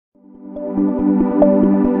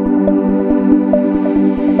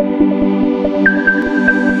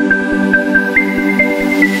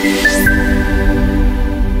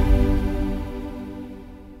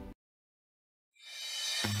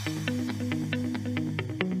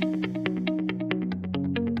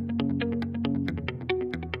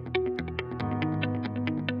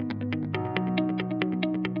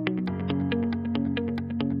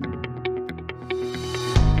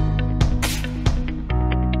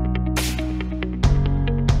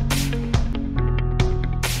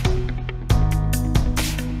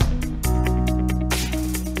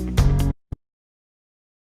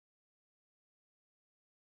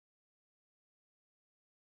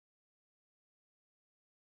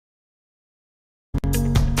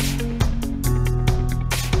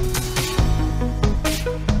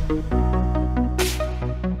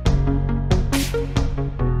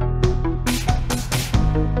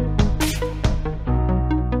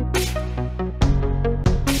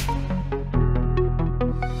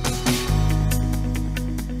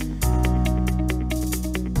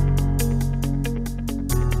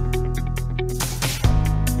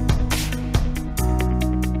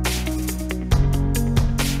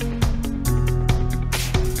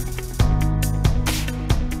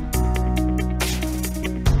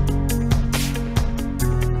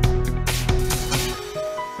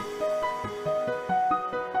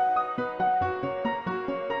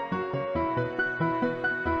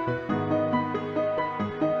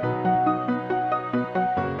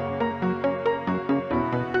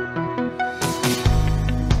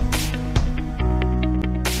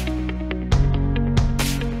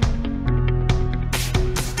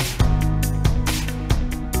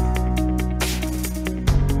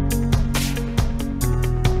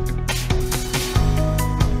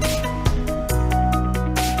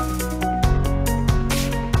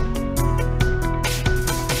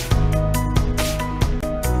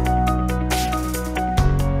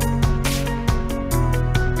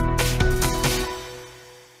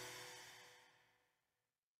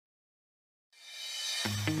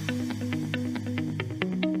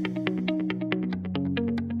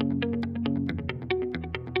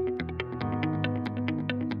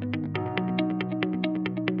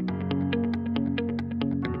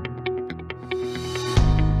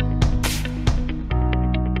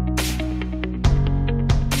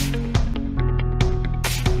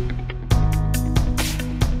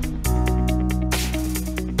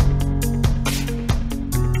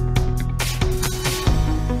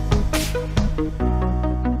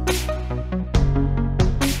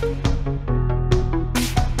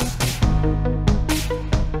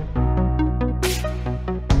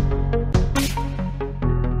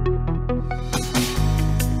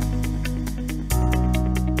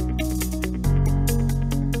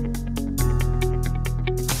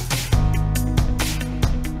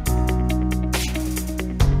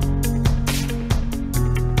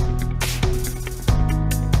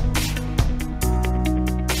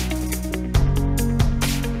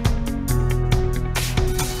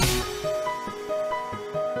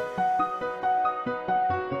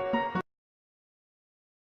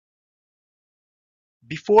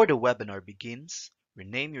Before the webinar begins,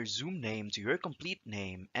 rename your Zoom name to your complete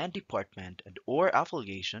name and department and/or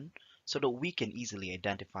affiliation so that we can easily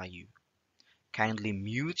identify you. Kindly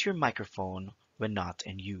mute your microphone when not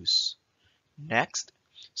in use. Next,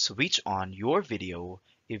 switch on your video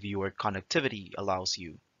if your connectivity allows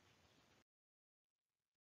you.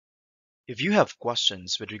 If you have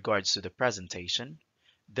questions with regards to the presentation,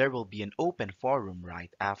 there will be an open forum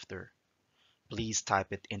right after. Please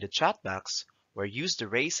type it in the chat box or use the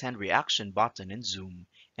raise hand reaction button in Zoom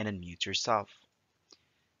and unmute yourself.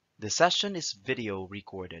 The session is video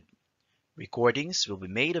recorded. Recordings will be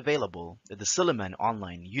made available at the Silliman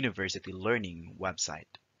Online University Learning website.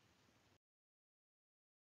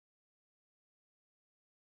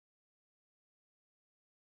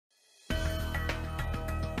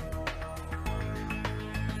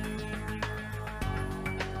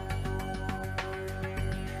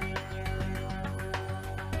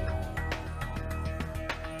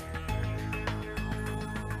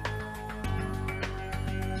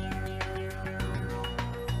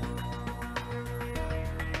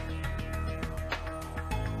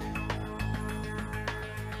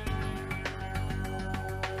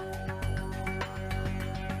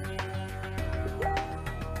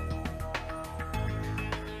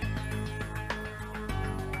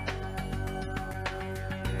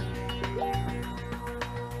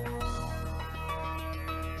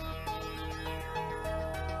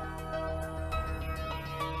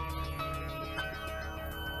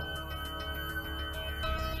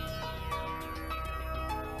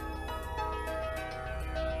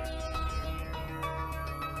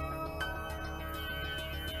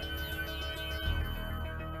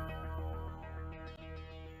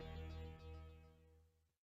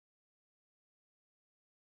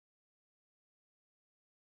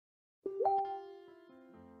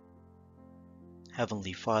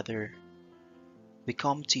 Heavenly Father, we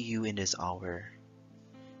come to you in this hour,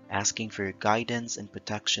 asking for your guidance and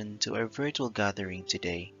protection to our virtual gathering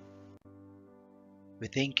today. We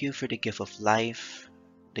thank you for the gift of life,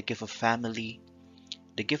 the gift of family,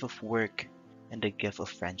 the gift of work, and the gift of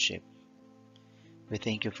friendship. We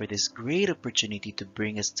thank you for this great opportunity to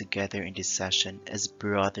bring us together in this session as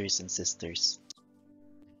brothers and sisters.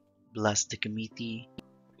 Bless the committee,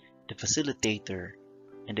 the facilitator,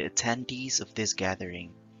 and the attendees of this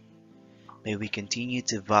gathering. May we continue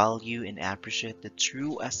to value and appreciate the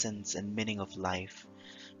true essence and meaning of life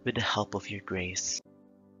with the help of your grace.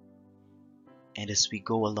 And as we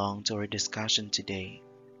go along to our discussion today,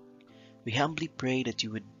 we humbly pray that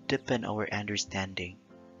you would deepen our understanding.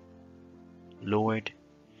 Lord,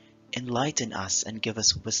 enlighten us and give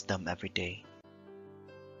us wisdom every day.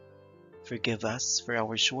 Forgive us for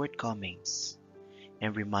our shortcomings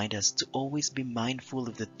and remind us to always be mindful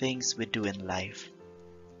of the things we do in life.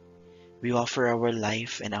 We offer our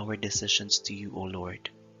life and our decisions to you, O Lord.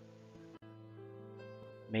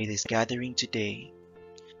 May this gathering today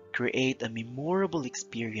create a memorable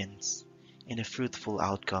experience and a fruitful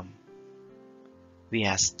outcome. We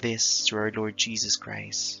ask this through our Lord Jesus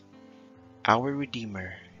Christ, our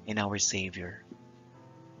Redeemer and our Savior.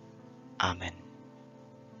 Amen.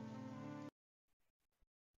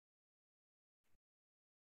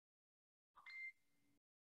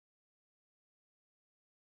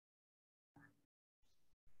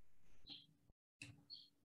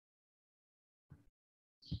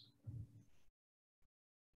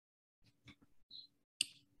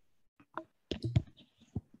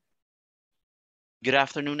 Good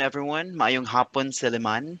afternoon, everyone. Mayong hapon,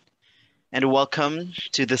 Siliman, and welcome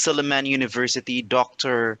to the Silliman University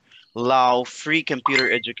Dr. Lau Free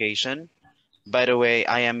Computer Education. By the way,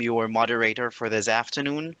 I am your moderator for this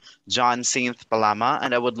afternoon, John Sainth Palama,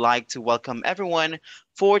 and I would like to welcome everyone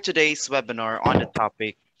for today's webinar on the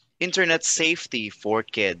topic Internet Safety for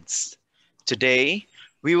Kids. Today,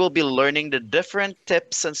 we will be learning the different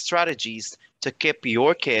tips and strategies to keep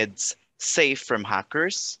your kids safe from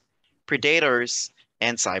hackers, predators,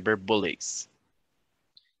 and cyberbullies.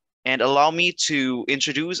 And allow me to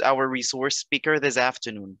introduce our resource speaker this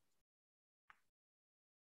afternoon.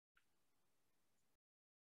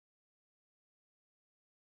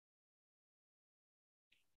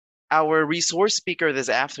 Our resource speaker this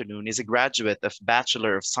afternoon is a graduate of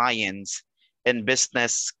Bachelor of Science in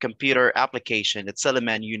Business Computer Application at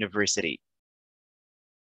Silliman University.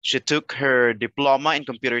 She took her diploma in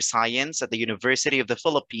computer science at the University of the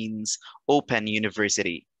Philippines Open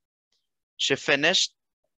University. She finished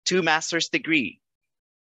 2 master's degree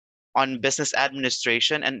on business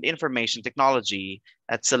administration and information technology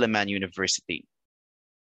at Silliman University.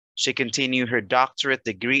 She continued her doctorate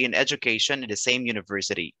degree in education at the same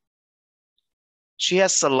university. She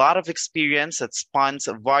has a lot of experience that spans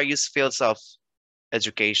various fields of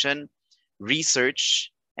education,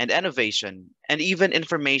 research, and innovation, and even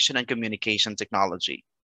information and communication technology.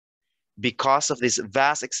 Because of this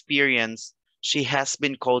vast experience, she has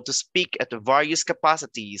been called to speak at various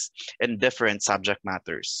capacities in different subject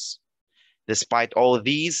matters. Despite all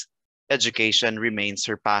these, education remains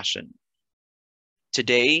her passion.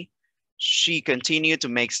 Today, she continued to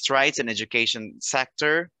make strides in education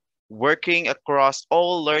sector, working across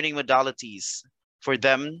all learning modalities for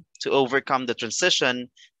them to overcome the transition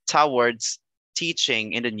towards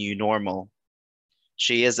teaching in the new normal.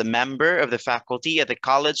 She is a member of the faculty at the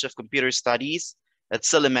College of Computer Studies at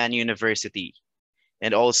Silliman University,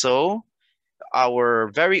 and also our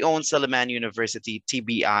very own Silliman University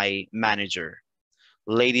TBI manager.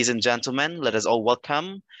 Ladies and gentlemen, let us all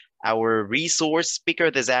welcome our resource speaker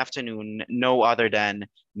this afternoon, no other than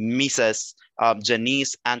Mrs.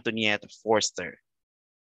 Janice Antoniette Forster.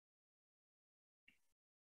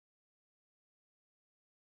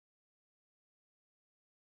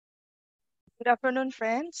 Good afternoon,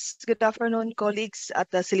 friends. Good afternoon, colleagues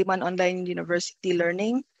at the Silliman Online University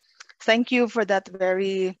Learning. Thank you for that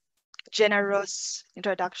very generous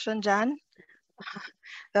introduction, Jan.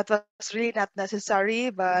 That was really not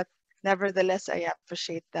necessary, but nevertheless, I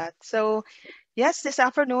appreciate that. So, yes, this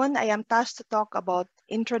afternoon, I am tasked to talk about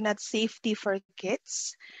internet safety for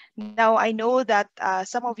kids. Now, I know that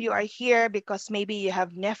some of you are here because maybe you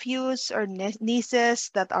have nephews or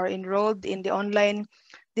nieces that are enrolled in the online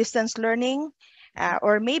distance learning.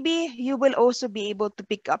 Or maybe you will also be able to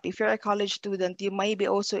pick up, if you're a college student, you might be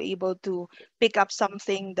also able to pick up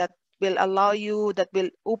something that will allow you, that will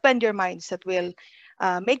open your minds, that will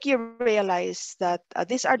make you realize that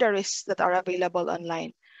these are the risks that are available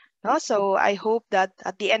online. No? So I hope that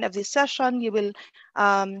at the end of this session, you will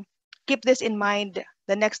keep this in mind,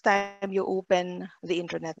 the next time you open the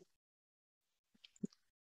internet.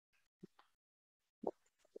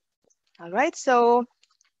 All right, so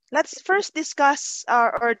let's first discuss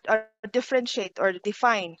or differentiate or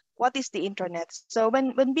define what is the internet. So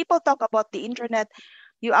when people talk about the internet,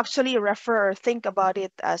 you actually refer or think about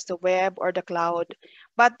it as the web or the cloud.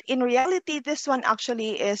 But in reality, this one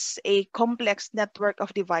actually is a complex network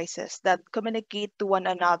of devices that communicate to one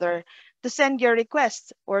another to send your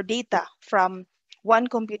requests or data from one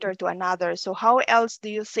computer to another. So how else do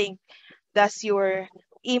you think does your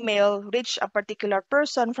email reach a particular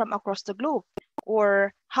person from across the globe?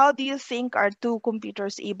 Or how do you think are two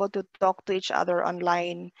computers able to talk to each other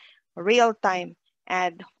online, real time,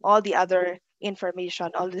 and all the other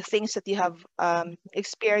information, all the things that you have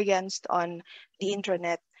experienced on the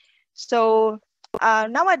internet? So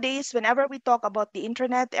nowadays, whenever we talk about the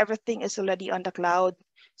internet, everything is already on the cloud.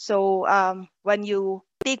 So when you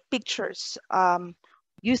take pictures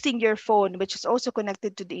using your phone, which is also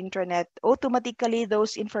connected to the internet, automatically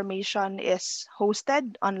those information is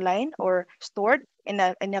hosted online or stored in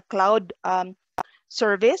a cloud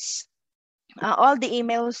service. All the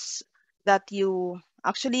emails that you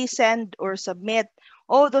actually send or submit,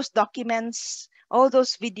 all those documents, all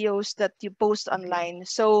those videos that you post online.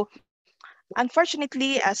 So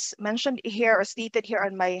unfortunately, as mentioned here or stated here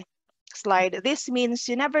on my slide, this means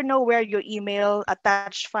you never know where your email,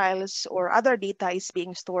 attached files, or other data is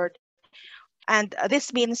being stored. And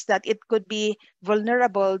this means that it could be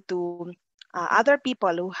vulnerable to other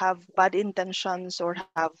people who have bad intentions or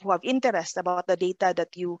who have interest about the data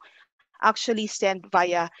that you actually send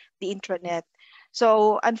via the internet.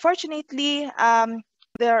 So unfortunately,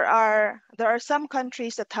 there are some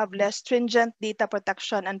countries that have less stringent data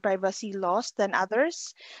protection and privacy laws than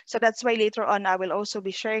others. So that's why later on I will also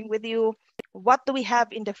be sharing with you what do we have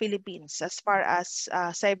in the Philippines as far as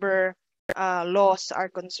cyber laws are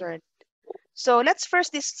concerned. So let's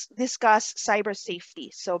first discuss cyber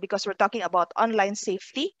safety. So because we're talking about online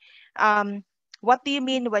safety, um, what do you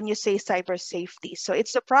mean when you say cyber safety? So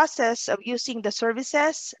it's the process of using the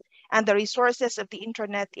services and the resources of the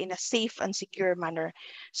internet in a safe and secure manner.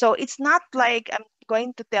 So it's not like I'm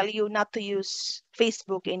going to tell you not to use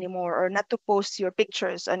Facebook anymore or not to post your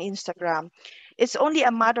pictures on Instagram. It's only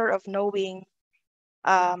a matter of knowing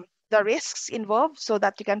the risks involved so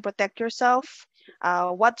that you can protect yourself.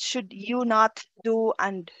 What should you not do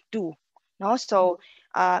and do? No, so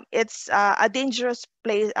it's a dangerous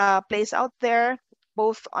place out there,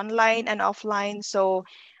 both online and offline. So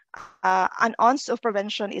an ounce of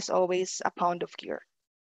prevention is always a pound of cure.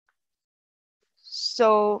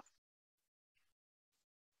 So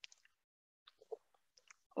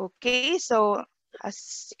okay, so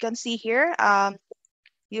as you can see here,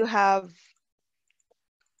 you have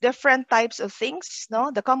different types of things, no?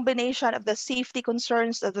 The combination of the safety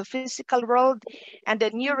concerns of the physical world and the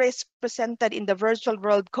new risks presented in the virtual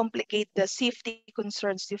world complicate the safety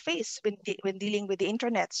concerns you face when dealing with the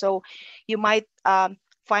internet. So you might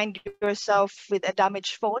find yourself with a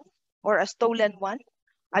damaged phone or a stolen one,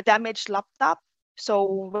 a damaged laptop.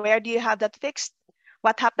 So where do you have that fixed?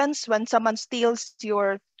 What happens when someone steals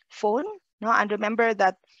your phone? No, and remember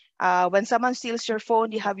that when someone steals your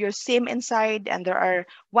phone, you have your SIM inside, and there are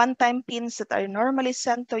one-time pins that are normally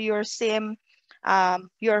sent to your SIM.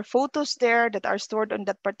 Your photos there that are stored on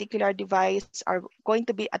that particular device are going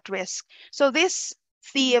to be at risk. So these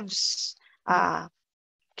thieves,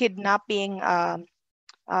 kidnapping, um,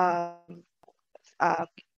 uh,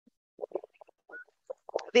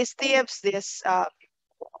 these thieves, these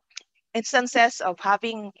instances of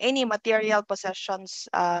having any material possessions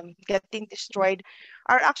getting destroyed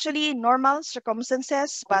are actually normal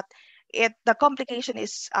circumstances, but the complication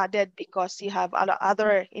is added because you have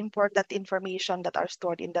other important information that are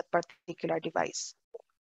stored in that particular device.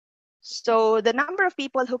 So the number of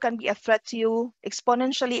people who can be a threat to you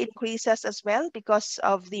exponentially increases as well because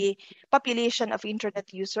of the population of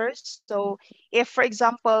internet users. So if, for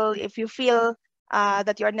example, if you feel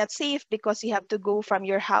that you're not safe because you have to go from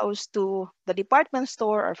your house to the department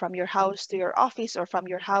store or from your house to your office or from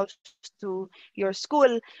your house to your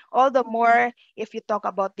school, all the more if you talk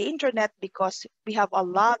about the internet because we have a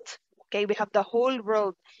lot, okay, we have the whole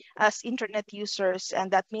world as internet users, and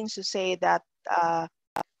that means to say that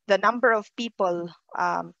the number of people,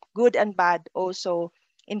 good and bad, also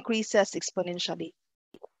increases exponentially.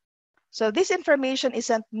 So this information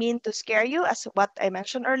isn't meant to scare you, as what I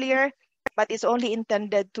mentioned earlier, but it's only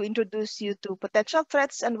intended to introduce you to potential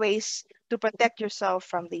threats and ways to protect yourself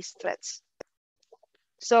from these threats.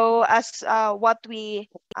 So as what we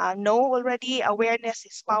know already, awareness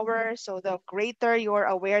is power. So the greater your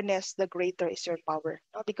awareness, the greater is your power,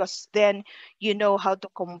 no? Because then you know how to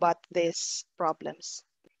combat these problems.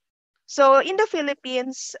 So in the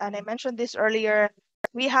Philippines, and I mentioned this earlier,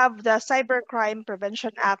 we have the Cybercrime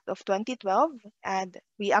Prevention Act of 2012, and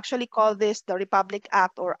we actually call this the Republic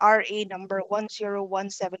Act, or RA number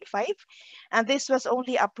 10175. And this was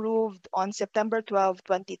only approved on September 12,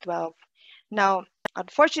 2012. Now,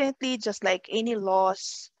 unfortunately, just like any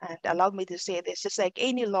laws, and allow me to say this, just like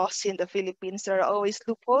any laws in the Philippines, there are always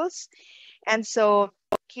loopholes. And so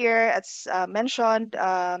here, as mentioned,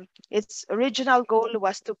 its original goal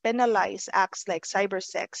was to penalize acts like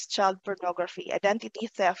cybersex, child pornography, identity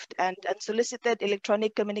theft, and unsolicited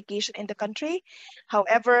electronic communication in the country.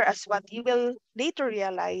 However, as what you will later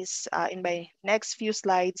realize in my next few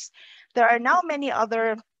slides, there are now many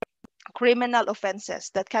other criminal offenses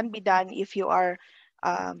that can be done if you are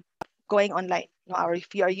um, going online, no, or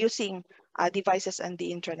if you are using devices on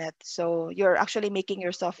the internet. So you're actually making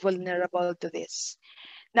yourself vulnerable to this.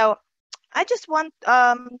 Now, I just want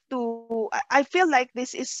I feel like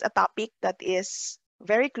this is a topic that is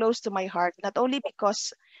very close to my heart, not only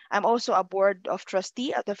because I'm also a board of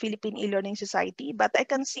trustee at the Philippine E-Learning Society, but I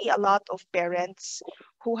can see a lot of parents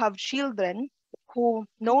who have children who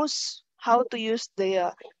knows how to use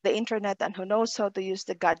the internet and who knows how to use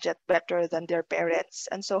the gadget better than their parents.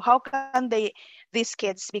 And so how can these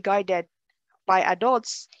kids be guided by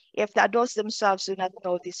adults if the adults themselves do not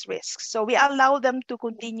know these risks? So we allow them to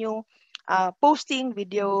continue posting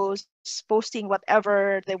videos, posting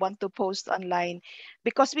whatever they want to post online,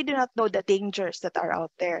 because we do not know the dangers that are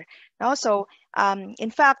out there. Now, so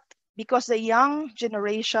in fact, because the young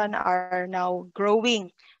generation are now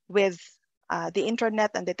growing with the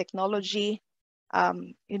internet and the technology,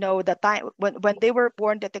 the time when they were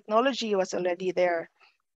born, the technology was already there.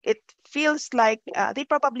 It feels like they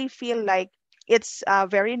probably feel like it's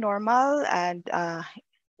very normal, and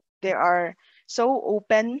they are so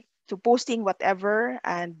open to posting whatever,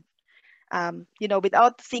 and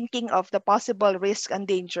without thinking of the possible risk and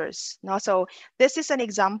dangers. No, so this is an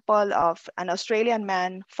example of an Australian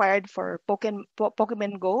man fired for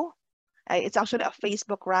Pokemon Go. It's actually a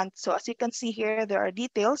Facebook rant. So as you can see here, there are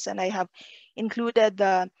details, and I have included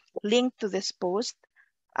the link to this post.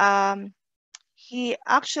 Um, he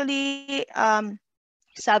actually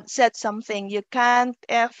said something. You can't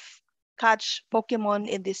catch Pokemon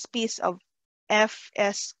in this piece of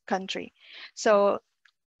FS country. So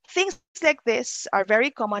things like this are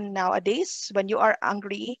very common nowadays. When you are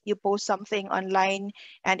angry, you post something online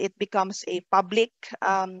and it becomes a public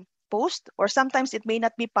post, or sometimes it may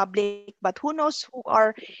not be public, but who knows who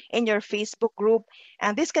are in your Facebook group.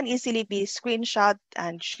 And this can easily be screenshot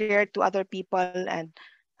and shared to other people. And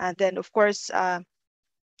then, of course,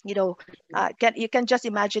 you can just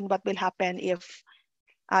imagine what will happen if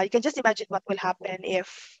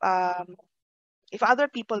other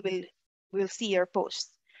people will see your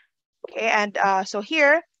post. Okay, and so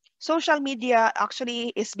here, social media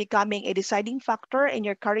actually is becoming a deciding factor in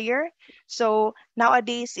your career. So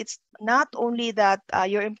nowadays, it's not only that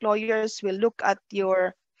your employers will look at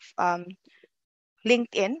your um,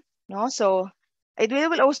 LinkedIn, no? So it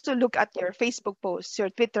will also look at your Facebook posts, your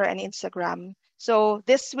Twitter and Instagram. So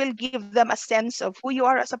this will give them a sense of who you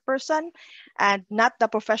are as a person, and not the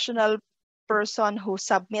professional person who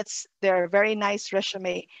submits their very nice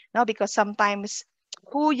resume. No, because sometimes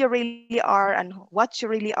who you really are and what you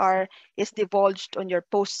really are is divulged on your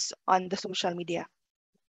posts on the social media.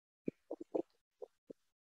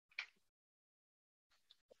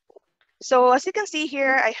 So as you can see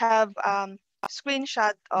here, I have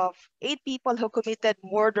screenshot of 8 people who committed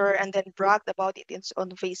murder and then bragged about it on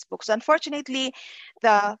Facebook. So unfortunately,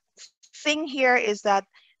 the thing here is that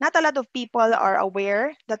not a lot of people are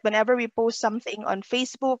aware that whenever we post something on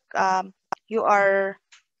Facebook, you are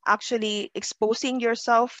actually exposing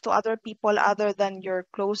yourself to other people other than your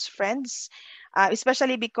close friends.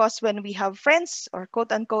 Especially because when we have friends or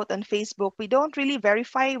quote unquote on Facebook, we don't really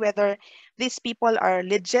verify whether these people are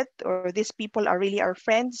legit or these people are really our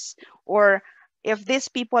friends, or if these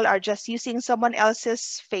people are just using someone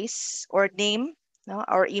else's face or name, no,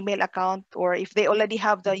 or email account, or if they already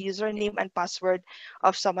have the username and password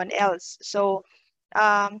of someone else. So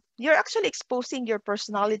you're actually exposing your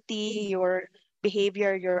personality, your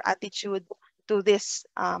behavior, your attitude to these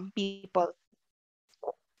people.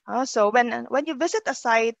 So when you visit a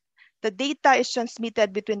site, the data is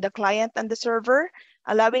transmitted between the client and the server.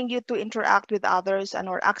 allowing you to interact with others and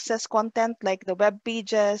or access content like the web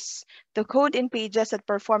pages, the code in pages that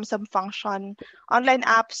perform some function, online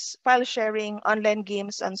apps, file sharing, online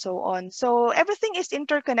games, and so on. So everything is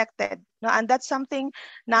interconnected, no? And that's something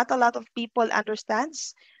not a lot of people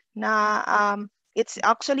understands. Na it's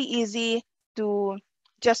actually easy to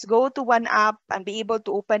just go to one app and be able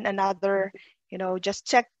to open another, just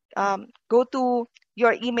check, go to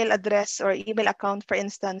your email address or email account, for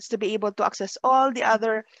instance, to be able to access all the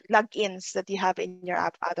other logins that you have in your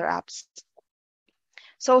other apps.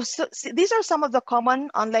 So these are some of the common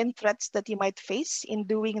online threats that you might face in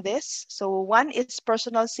doing this. So one is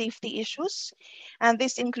personal safety issues, and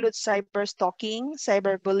this includes cyber stalking,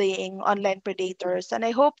 cyberbullying, online predators. And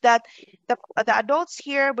I hope that the adults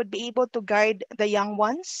here would be able to guide the young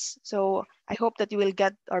ones. So I hope that you will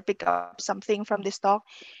get or pick up something from this talk.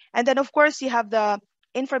 And then, of course, you have the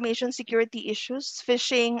information security issues,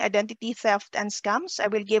 phishing, identity theft, and scams. I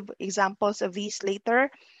will give examples of these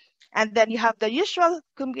later. And then you have the usual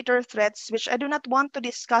computer threats, which I do not want to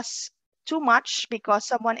discuss too much because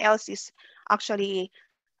someone else is actually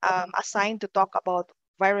assigned to talk about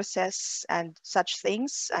viruses and such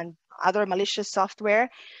things and other malicious software.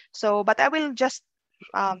 So, but I will just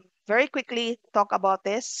very quickly talk about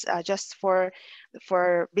this just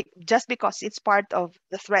because it's part of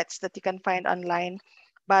the threats that you can find online.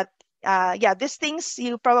 But yeah, these things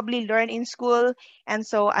you probably learn in school, and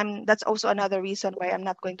so that's also another reason why I'm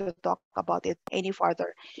not going to talk about it any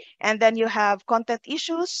further. And then you have content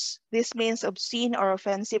issues. This means obscene or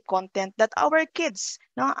offensive content that our kids,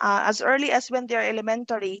 no, as early as when they're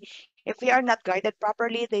elementary, if they are not guided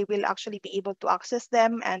properly, they will actually be able to access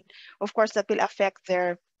them, and of course that will affect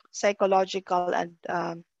their psychological and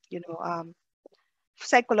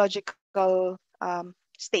psychological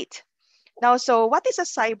state. Now, so what is a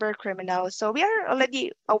cyber criminal? So we are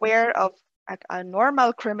already aware of a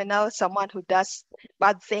normal criminal, someone who does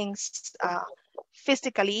bad things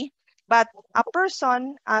physically, but a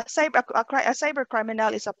person, a cyber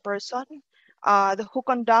criminal is a person who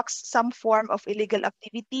conducts some form of illegal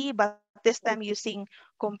activity, but this time using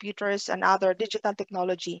computers and other digital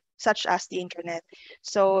technology, such as the internet.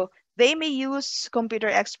 So they may use computer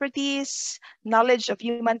expertise, knowledge of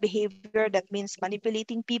human behavior, that means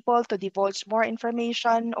manipulating people to divulge more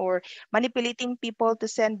information or manipulating people to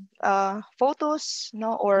send photos,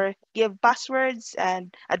 no, or give passwords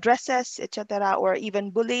and addresses, etc., or even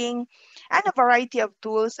bullying, and a variety of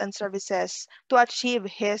tools and services to achieve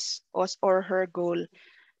his or her goal.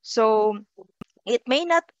 So it may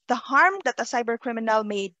not, the harm that a cyber criminal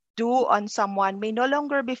may do on someone may no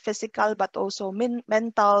longer be physical, but also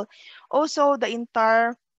mental, also the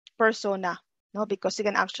entire persona, no, because you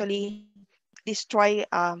can actually destroy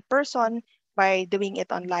a person by doing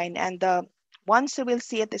it online. And the ones who will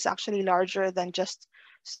see it is actually larger than just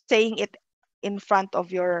saying it in front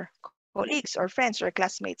of your colleagues or friends or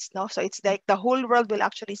classmates, no? So it's like the whole world will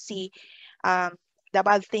actually see um, the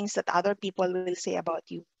bad things that other people will say about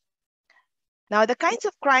you. Now, the kinds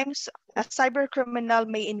of crimes a cyber criminal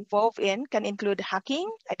may involve in can include hacking,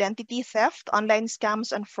 identity theft, online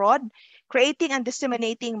scams and fraud, creating and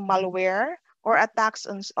disseminating malware, or attacks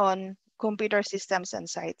on computer systems and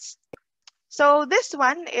sites. So this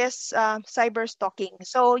one is cyber stalking.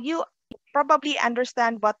 So you probably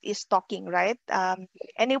understand what is stalking, right?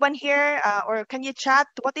 Anyone here, or can you chat?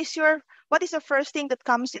 What is the first thing that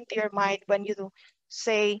comes into your mind when you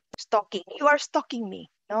say stalking? You are stalking me,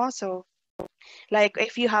 no? So like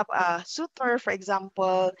if you have a suitor, for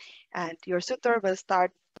example, and your suitor will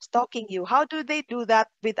start stalking you, how do they do that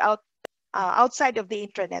without outside of the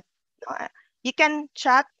internet? Uh, you can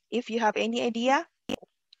chat if you have any idea.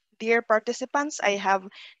 Dear participants, I have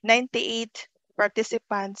 98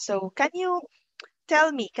 participants. So can you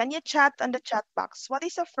tell me, can you chat on the chat box? What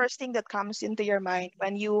is the first thing that comes into your mind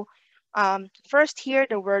when you first hear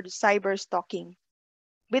the word cyber stalking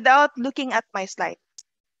without looking at my slide?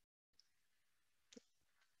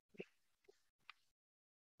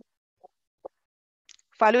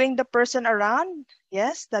 Following the person around?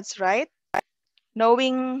 Yes, that's right.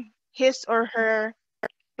 Knowing his or her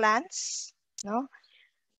plans? No?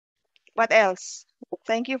 What else?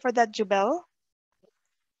 Thank you for that, Jubel.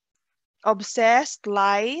 Obsessed,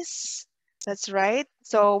 lies. That's right.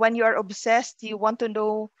 So when you are obsessed, you want to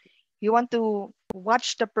know, you want to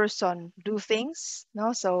watch the person do things,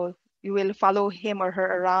 no? So you will follow him or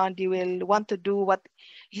her around. You will want to do what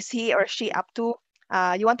is he or she up to.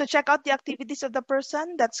 You want to check out the activities of the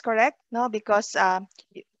person. That's correct, no? Because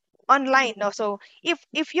online, no. So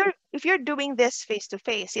if you're doing this face to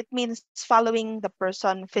face, it means following the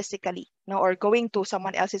person physically, or going to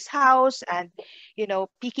someone else's house and,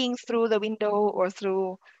 peeking through the window or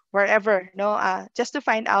through wherever, just to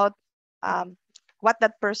find out um, what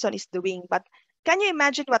that person is doing. But can you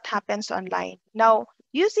imagine what happens online? Now,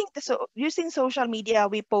 using social media,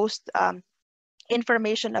 we post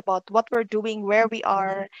information about what we're doing, where we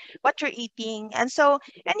are, what you're eating. And so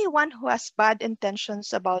anyone who has bad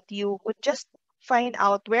intentions about you would just find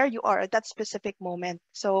out where you are at that specific moment.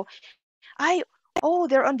 So oh,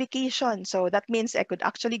 they're on vacation. So that means I could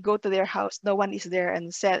actually go to their house. No one is there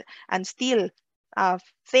and sell and steal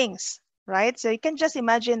things, right? So you can just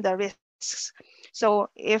imagine the risks. So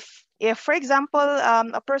if for example,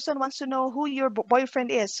 a person wants to know who your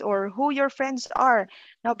boyfriend is or who your friends are,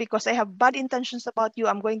 now because I have bad intentions about you,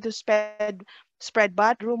 I'm going to spread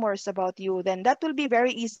bad rumors about you, then that will be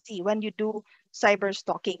very easy when you do cyber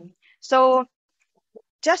stalking. So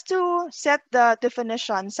just to set the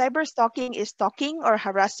definition, cyber stalking is stalking or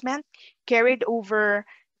harassment carried over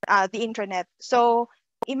the internet. So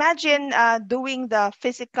imagine doing the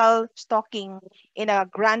physical stalking in a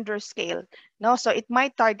grander scale. No, so it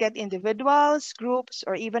might target individuals, groups,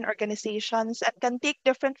 or even organizations and can take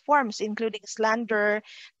different forms, including slander,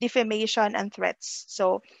 defamation, and threats.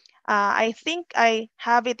 So I think I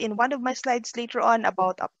have it in one of my slides later on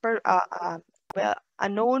about well, a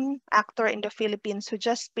known actor in the Philippines who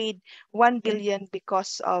just paid 1 billion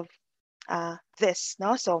because of this.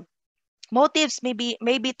 No, so motives may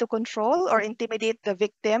be to control or intimidate the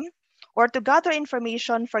victim, or to gather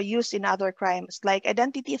information for use in other crimes like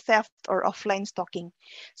identity theft or offline stalking.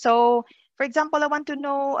 So, for example, I want to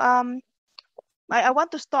know I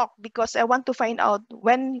want to stalk because I want to find out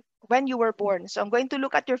when you were born. So I'm going to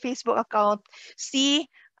look at your Facebook account, see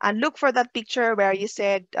and look for that picture where you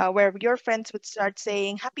said where your friends would start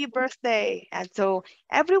saying happy birthday, and so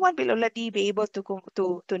everyone will already be able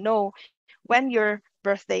to know when your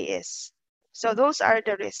birthday is. So those are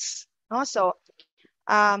the risks. Also,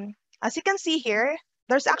 as you can see here,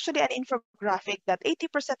 there's actually an infographic that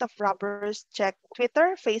 80% of robbers check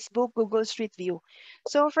Twitter, Facebook, Google Street View.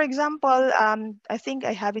 So, for example, I think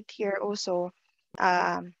I have it here also.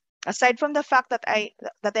 Um, aside from the fact that I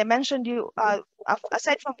mentioned you,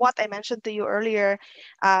 aside from what I mentioned to you earlier,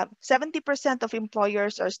 70% of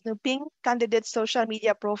employers are snooping candidates' social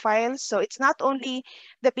media profiles. So it's not only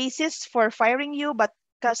the basis for firing you, but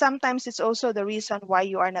sometimes it's also the reason why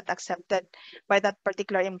you are not accepted by that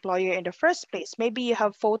particular employer in the first place. Maybe you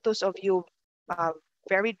have photos of you uh,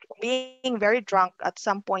 being very drunk at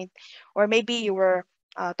some point, or maybe you were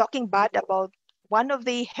talking bad about one of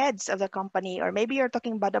the heads of the company, or maybe you're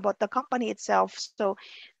talking bad about the company itself. So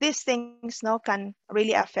these things now can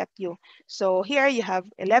really affect you. So here you have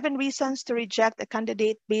 11 reasons to reject a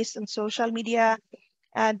candidate based on social media.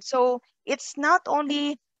 And so it's not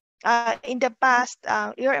only in the past,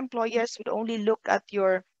 your employers would only look at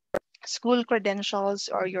your school credentials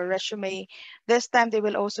or your resume. This time they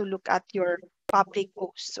will also look at your public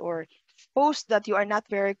posts or posts that you are not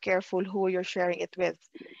very careful who you're sharing it with.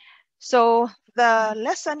 So the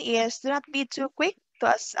lesson is do not be too quick to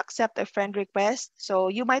accept a friend request. So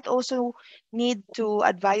you might also need to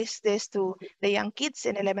advise this to the young kids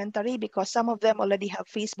in elementary because some of them already have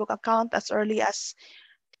Facebook account as early as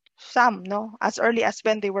some, no, as early as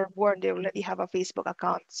when they were born, they already have a Facebook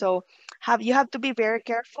account. So you have to be very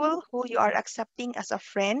careful who you are accepting as a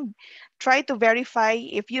friend. Try to verify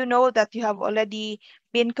if you know that you have already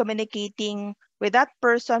been communicating with that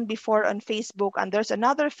person before on Facebook and there's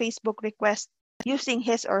another Facebook request using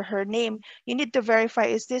his or her name. You need to verify,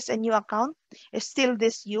 is this a new account? Is still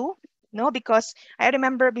this you? No, because I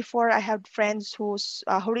remember before I had friends who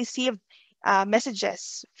received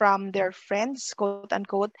messages from their friends, quote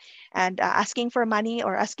unquote, and asking for money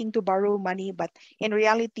or asking to borrow money, but in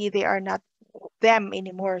reality, they are not them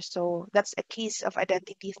anymore. So that's a case of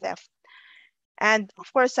identity theft. And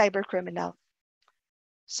of course, cyber criminal.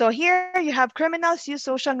 So here you have criminals use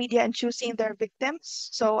social media and choosing their victims.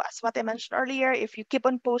 So as what I mentioned earlier, if you keep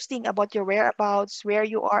on posting about your whereabouts, where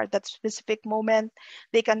you are at that specific moment,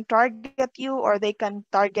 they can target you or they can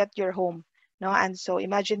target your home. No, and so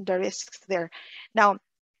imagine the risks there. Now,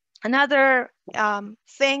 another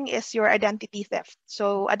thing is your identity theft.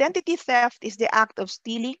 So, identity theft is the act of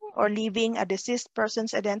stealing or leaving a deceased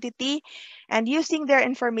person's identity and using their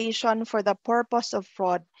information for the purpose of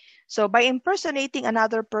fraud. So, by impersonating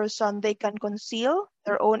another person, they can conceal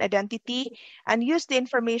their own identity and use the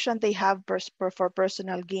information they have for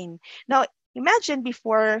personal gain. Now, imagine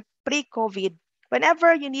before pre COVID,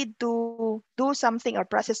 whenever you need to do something or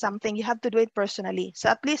process something, you have to do it personally. So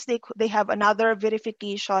at least they have another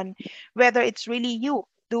verification whether it's really you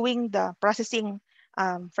doing the processing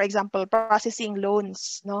for example, processing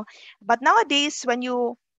loans, no? But nowadays, when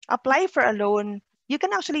you apply for a loan, you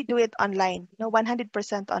can actually do it online, no,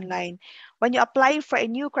 100% online. When you apply for a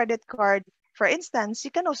new credit card, for instance,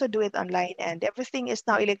 you can also do it online, and everything is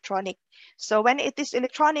now electronic. So when it is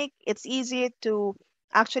electronic, it's easy to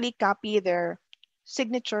actually copy their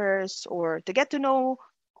signatures or to get to know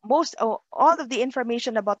all of the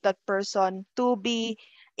information about that person to be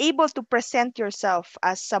able to present yourself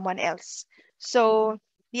as someone else. So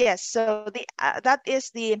yes, so that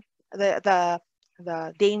is the the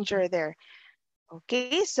the danger there.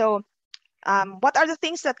 Okay, so what are the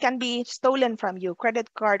things that can be stolen from you?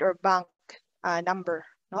 Credit card or bank number,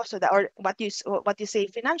 no? So that, or what you say,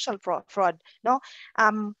 financial fraud, no?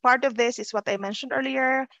 Part of this is what I mentioned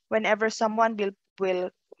earlier. Whenever someone will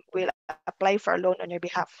apply for a loan on your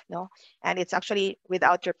behalf, no, and it's actually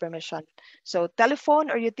without your permission. So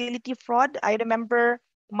telephone or utility fraud. I remember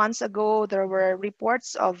months ago there were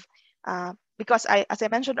reports of because as I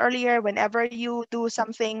mentioned earlier, whenever you do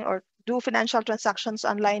something or do financial transactions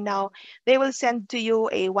online now, they will send to you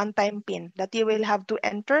a one-time PIN that you will have to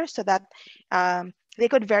enter so that they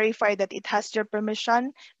could verify that it has your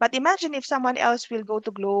permission. But imagine if someone else will go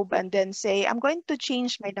to Globe and then say, I'm going to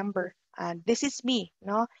change my number. And this is me,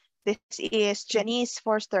 no? This is Janice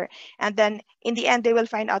Forster. And then in the end, they will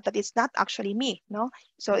find out that it's not actually me, no?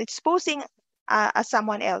 So it's posing as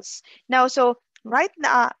someone else. Now, so right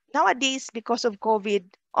now, nowadays, because of COVID,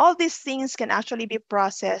 all these things can actually be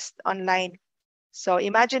processed online. So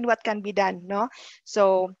imagine what can be done, no?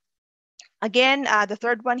 So again, the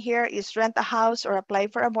third one here is rent a house or apply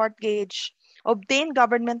for a mortgage, obtain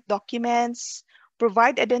government documents,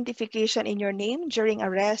 provide identification in your name during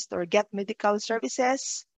arrest or get medical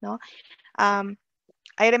services, no? Um,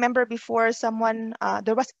 I remember before someone,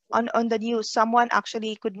 there was on the news, someone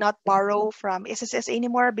actually could not borrow from SSS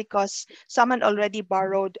anymore because someone already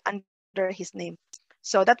borrowed under his name.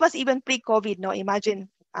 So that was even pre-COVID, no? Imagine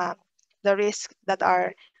the risks that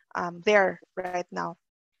are there right now.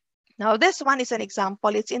 Now, this one is an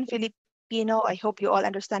example. It's in Filipino. I hope you all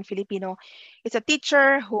understand Filipino. It's a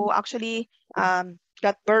teacher who actually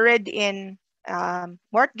got buried in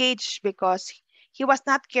mortgage because he was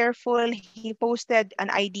not careful. He posted an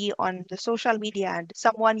ID on the social media, and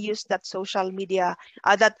someone used that social media,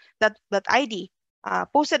 that ID,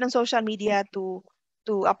 posted on social media to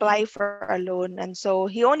apply for a loan. And so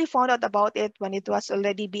he only found out about it when it was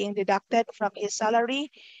already being deducted from his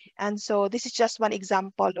salary. And so this is just one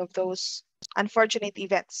example of those unfortunate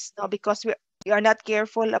events, no, because we are not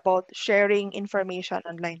careful about sharing information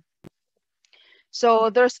online. So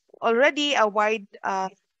there's already a wide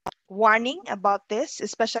warning about this,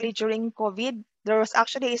 especially during COVID. There was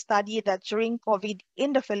actually a study that during COVID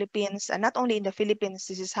in the Philippines, and not only in the Philippines,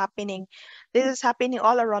 this is happening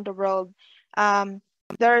all around the world. Um,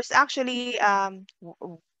 there's actually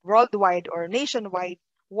worldwide or nationwide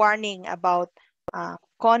warning about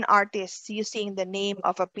con artists using the name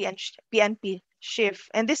of a PNP chief.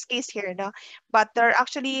 In this case here, no, but there are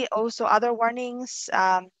actually also other warnings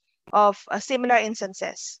of similar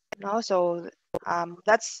instances. No, so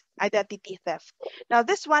that's identity theft. Now,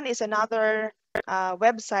 this one is another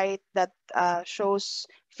website that shows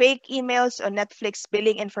fake emails or Netflix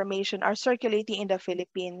billing information are circulating in the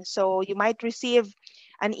Philippines. So you might receive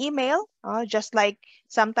an email, just like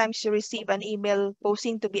sometimes you receive an email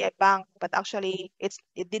posing to be a bank, but actually it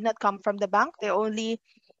did not come from the bank. They only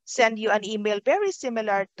send you an email very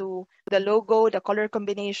similar to the logo, the color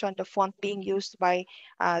combination, the font being used by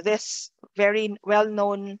this very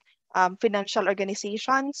well-known financial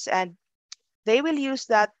organizations, and they will use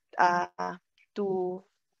that to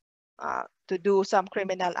to do some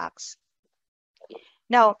criminal acts.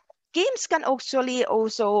 Now, games can actually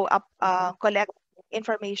also collect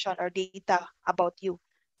information or data about you.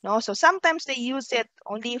 No, so sometimes they use it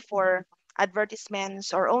only for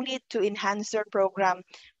advertisements or only to enhance their program,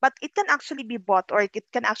 but it can actually be bought or it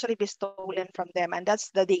can actually be stolen from them, and that's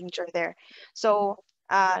the danger there. So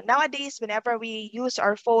nowadays, whenever we use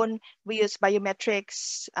our phone, we use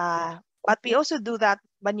biometrics, but we also do that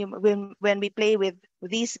when we play with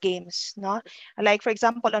these games. No, like for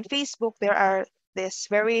example, on Facebook, there are this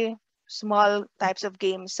very small types of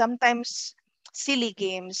games, sometimes silly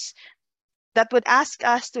games that would ask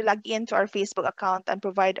us to log into our Facebook account and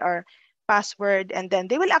provide our password. And then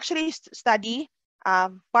they will actually study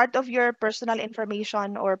part of your personal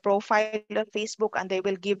information or profile on Facebook, and they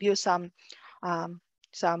will give you um,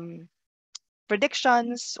 some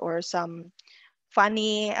predictions or some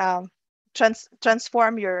funny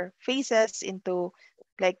transform your faces into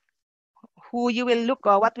like who you will look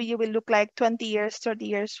or what you will look like 20 years, 30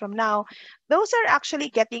 years from now. Those are actually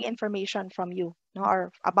getting information from you.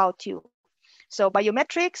 or about you. So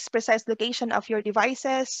biometrics, precise location of your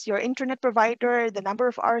devices, your internet provider, the number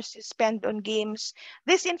of hours you spend on games.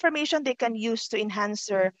 This information they can use to enhance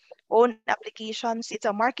their own applications. It's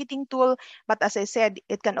a marketing tool, but as I said,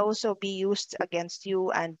 it can also be used against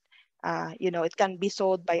you, and it can be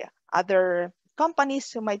sold by other companies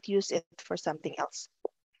who might use it for something else.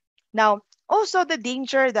 Now, also the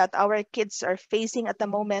danger that our kids are facing at the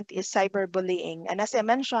moment is cyberbullying. And as I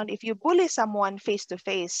mentioned, if you bully someone face to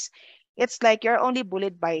face, it's like you're only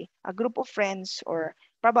bullied by a group of friends, or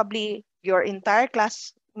probably your entire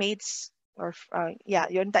classmates, or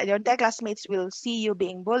your entire classmates will see you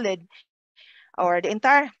being bullied, or the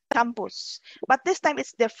entire campus. But this time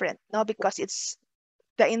it's different, no, because it's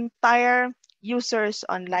the entire users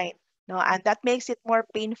online. No, and that makes it more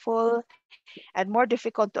painful and more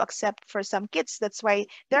difficult to accept for some kids. That's why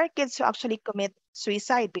there are kids who actually commit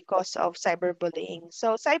suicide because of cyberbullying.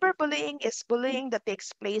 So cyberbullying is bullying that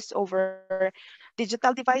takes place over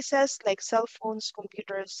digital devices like cell phones,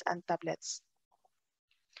 computers, and tablets.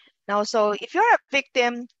 Now, so if you're a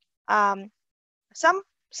victim, um, some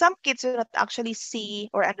some kids do not actually see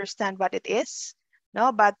or understand what it is,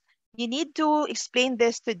 no, but you need to explain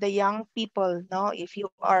this to the young people, no, if you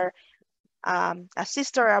are a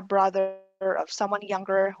sister or a brother of someone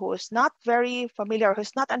younger who is not very familiar,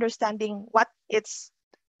 who's not understanding what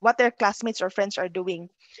their classmates or friends are doing.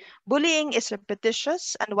 Bullying is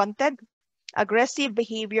repetitious, unwanted, aggressive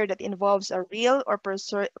behavior that involves a real or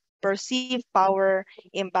perceived power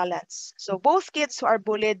imbalance. So both kids who are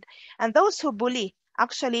bullied and those who bully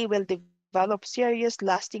actually will develop serious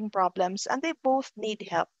lasting problems, and they both need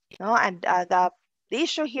help. No, and the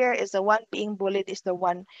issue here is the one being bullied is the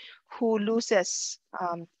one who loses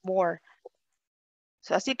more.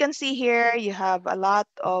 So as you can see here, you have a lot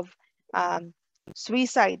of um,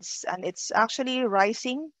 suicides, and it's actually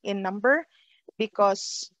rising in number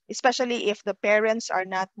because especially if the parents are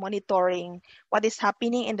not monitoring what is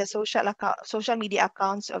happening in the social media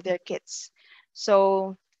accounts of their kids.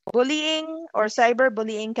 So bullying or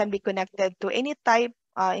cyberbullying can be connected to any type,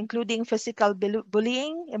 including physical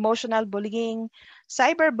bullying, emotional bullying,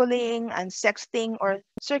 cyberbullying, and sexting or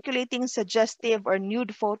circulating suggestive or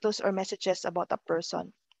nude photos or messages about a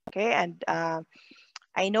person. Okay, and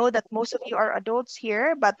I know that most of you are adults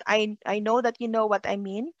here, but I know that you know what I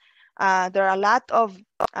mean. There are a lot of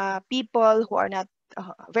people who are not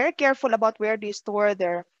very careful about where they store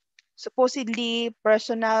their supposedly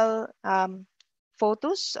personal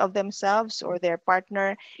photos of themselves or their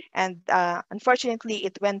partner, and unfortunately,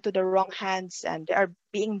 it went to the wrong hands, and they are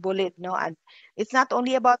being bullied. No, and it's not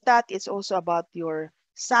only about that; it's also about your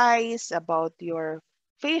size, about your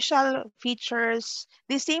facial features,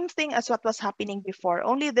 the same thing as what was happening before.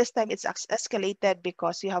 Only this time it's escalated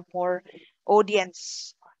because you have more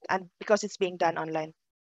audience and because it's being done online.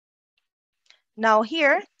 Now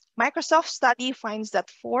here, Microsoft study finds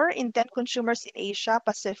that 4 in 10 consumers in Asia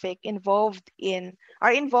Pacific involved in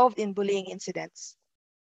bullying incidents.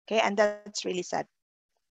 Okay, and that's really sad.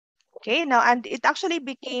 Okay, now and it actually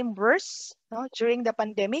became worse, no, during the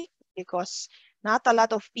pandemic because not a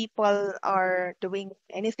lot of people are doing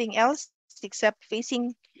anything else except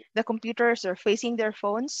facing the computers or facing their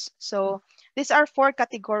phones. So these are 4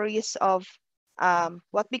 categories of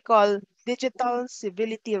what we call digital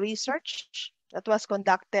civility research that was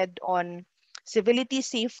conducted on civility,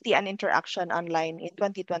 safety, and interaction online in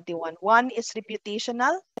 2021. One is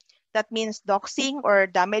reputational, that means doxing or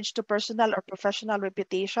damage to personal or professional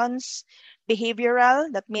reputations.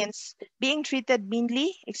 Behavioral, that means being treated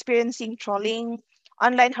meanly, experiencing trolling,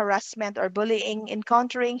 online harassment or bullying,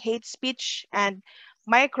 encountering hate speech and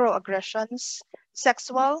microaggressions.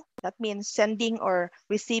 Sexual, that means sending or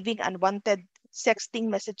receiving unwanted sexting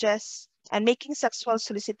messages and making sexual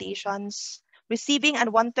solicitations, receiving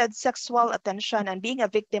unwanted sexual attention and being a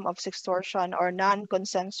victim of sextortion or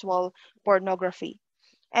non-consensual pornography.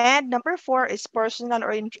 And number 4 is personal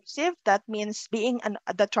or intrusive. That means being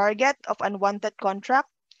the target of unwanted contact,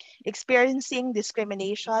 experiencing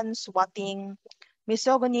discrimination, swatting,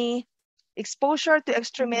 misogyny, exposure to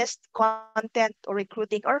extremist content or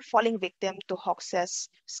recruiting, or falling victim to hoaxes,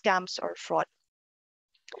 scams, or fraud.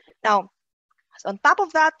 Now, on top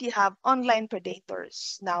of that, you have online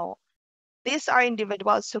predators. Now, these are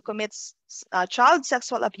individuals who commit child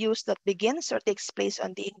sexual abuse that begins or takes place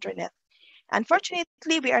on the internet.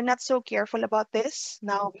 Unfortunately, we are not so careful about this.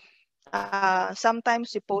 Now,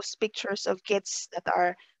 sometimes we post pictures of kids that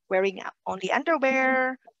are wearing only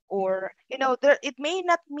underwear, or, there, it may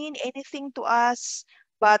not mean anything to us,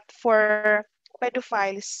 but for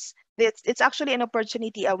pedophiles, it's actually an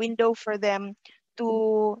opportunity, a window for them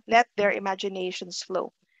to let their imaginations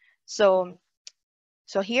flow. So,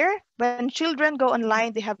 So here, when children go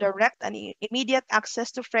online, they have direct and immediate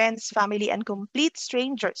access to friends, family, and complete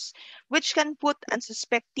strangers, which can put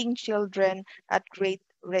unsuspecting children at great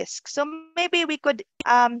risk. So maybe we could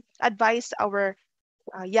advise our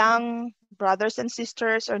young brothers and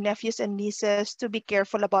sisters or nephews and nieces to be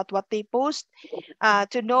careful about what they post,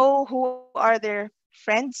 to know who are their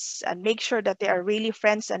friends and make sure that they are really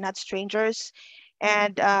friends and not strangers.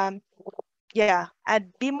 And yeah,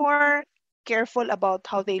 and be more careful about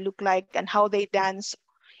how they look like and how they dance,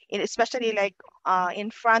 especially like in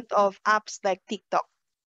front of apps like TikTok.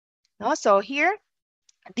 No? So here,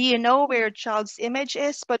 do you know where your child's image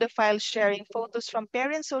is? Pedophiles sharing photos from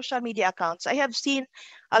parents' social media accounts. I have seen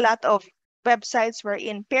a lot of websites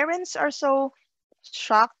wherein parents are so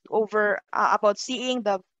shocked over about seeing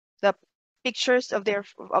the pictures of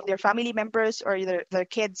their family members or their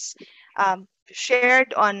kids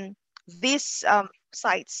shared on these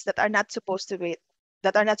sites that are not supposed to be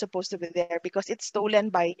there because it's stolen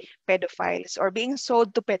by pedophiles or being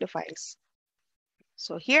sold to pedophiles.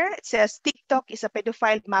 So here it says TikTok is a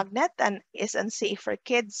pedophile magnet and is unsafe for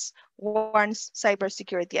kids, warns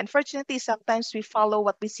cybersecurity. Unfortunately, sometimes we follow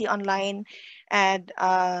what we see online, and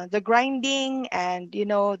the grinding and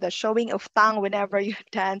the showing of tongue whenever you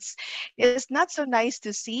dance is not so nice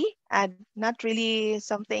to see and not really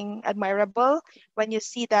something admirable when you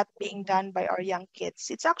see that being done by our young kids.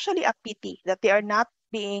 It's actually a pity that they are not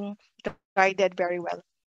being guided very well.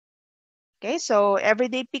 Okay, so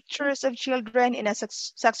everyday pictures of children in a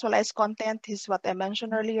sexualized content is what I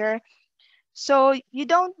mentioned earlier. So you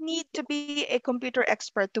don't need to be a computer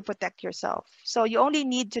expert to protect yourself. So you only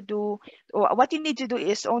need to do, or what you need to do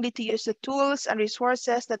is only to use the tools and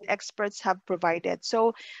resources that experts have provided.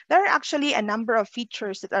 So there are actually a number of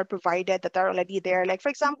features that are provided that are already there. Like for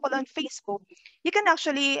example, on Facebook, you can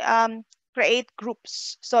actually create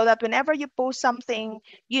groups so that whenever you post something,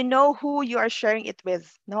 you know who you are sharing it with.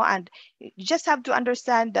 No, and you just have to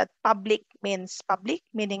understand that public means public,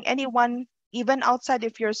 meaning anyone even outside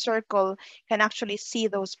of your circle can actually see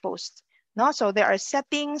those posts. No, so there are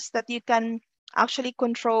settings that you can actually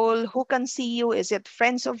control who can see you. Is it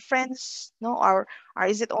friends of friends? No, or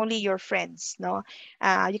is it only your friends? No,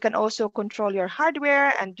 you can also control your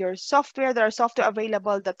hardware and your software. There are software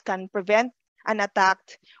available that can prevent an attack,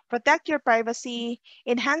 protect your privacy,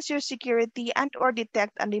 enhance your security, and or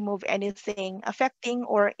detect and remove anything affecting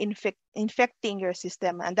or infecting your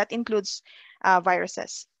system, and that includes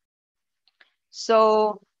viruses.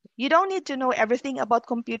 So you don't need to know everything about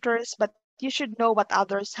computers, but you should know what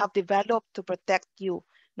others have developed to protect you.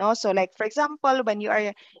 No, so like for example, when you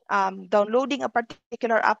are downloading a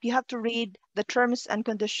particular app, you have to read the terms and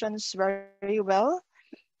conditions very well.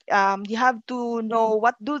 You have to know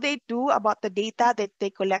what do they do about the data that they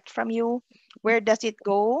collect from you. Where does it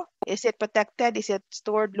go? Is it protected? Is it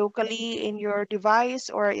stored locally in your device,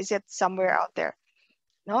 or is it somewhere out there?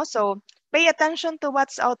 No, so pay attention to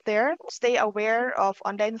what's out there. Stay aware of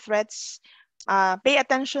online threats. Pay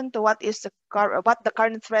attention to what the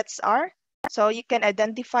current threats are, so you can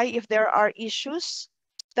identify if there are issues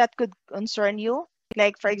that could concern you.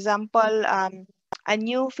 Like for example, a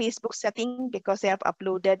new Facebook setting because they have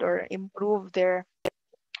uploaded or improved their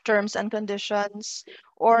terms and conditions,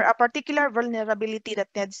 or a particular vulnerability that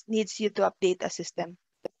needs you to update a system.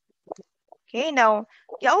 Okay, now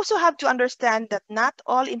you also have to understand that not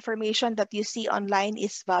all information that you see online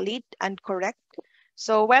is valid and correct.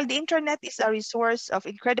 So while the internet is a resource of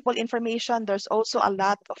incredible information, there's also a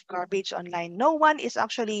lot of garbage online. No one is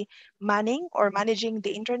actually manning or managing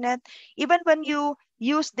the internet. Even when you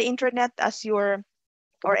use the internet as your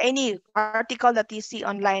or any article that you see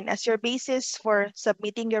online as your basis for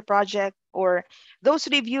submitting your project, or those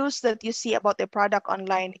reviews that you see about a product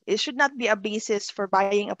online, it should not be a basis for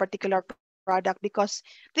buying a particular product because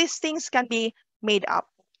these things can be made up.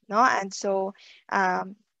 No, and so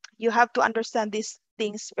um, you have to understand these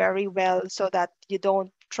things very well so that you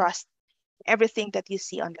don't trust everything that you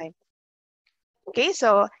see online. Okay,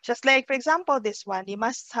 so just like for example, this one, you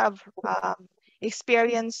must have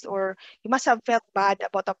experienced, or you must have felt bad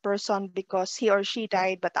about a person because he or she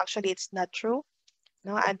died, but actually it's not true.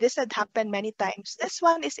 No, and this had happened many times. This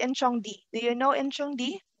one is Enchong D. Do you know Enchong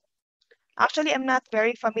D? Actually, I'm not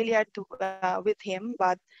very familiar with him,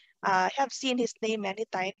 but I have seen his name many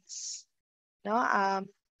times. No,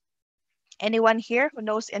 anyone here who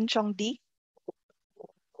knows Enchong D?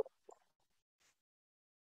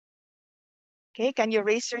 Okay, can you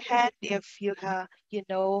raise your hand if you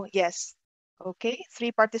know? Yes. Okay,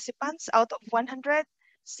 3 participants out of 100,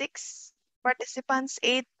 6 participants,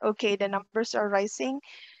 8. Okay, the numbers are rising.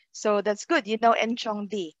 So that's good. You know Enchong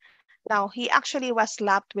D. Now, he actually was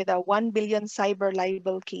slapped with a 1 billion cyber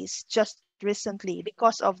libel case just recently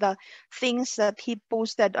because of the things that he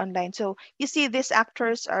posted online. So you see, these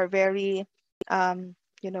actors are very,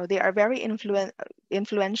 they are very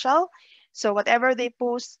influential. So whatever they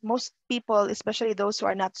post, most people, especially those who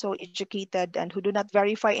are not so educated and who do not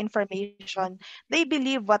verify information, they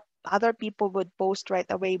believe what other people would post right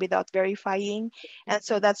away without verifying. And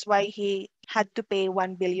so that's why he had to pay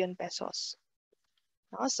 1 billion pesos.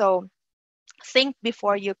 No? So think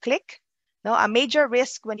before you click. No, a major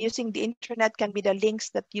risk when using the internet can be the links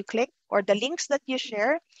that you click or the links that you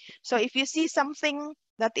share. So if you see something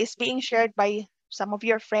that is being shared by some of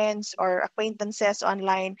your friends or acquaintances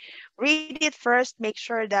online, read it first. Make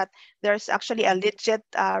sure that there's actually a legit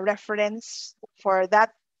reference for that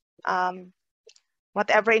um,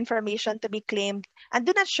 whatever information to be claimed, and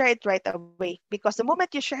do not share it right away, because the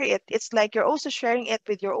moment you share it, it's like you're also sharing it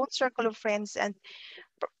with your own circle of friends, and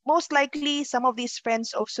most likely some of these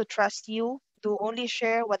friends also trust you to only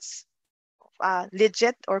share what's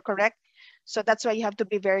legit or correct. So that's why you have to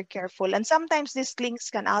be very careful. And sometimes these links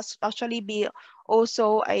can actually be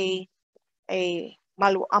also a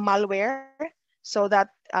malware, so that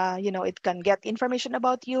it can get information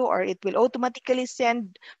about you, or it will automatically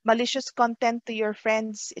send malicious content to your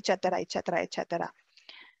friends, etc., etc., etc.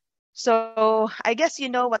 So I guess you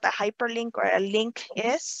know what a hyperlink or a link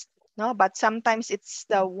is, no? But sometimes it's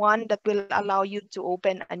the one that will allow you to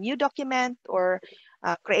open a new document, or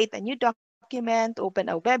create a new document, open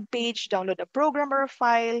a web page, download a program or a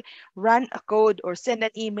file, run a code, or send an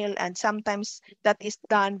email, and sometimes that is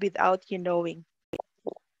done without you knowing.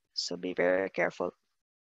 So be very careful.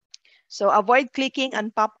 So avoid clicking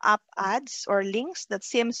on pop-up ads or links that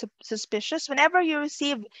seem suspicious. Whenever you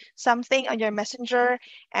receive something on your messenger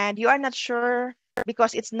and you are not sure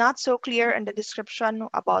because it's not so clear in the description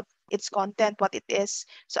about its content, what it is.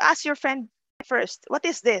 So ask your friend first, what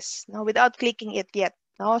is this? No, without clicking it yet.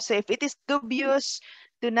 No, so if it is dubious,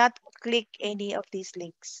 do not click any of these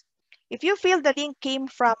links. If you feel the link came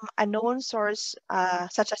from a known source,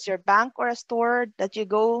 such as your bank or a store that you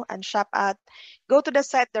go and shop at, go to the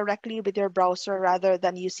site directly with your browser rather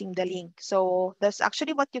than using the link. So there's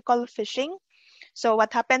actually what you call phishing. So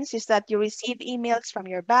what happens is that you receive emails from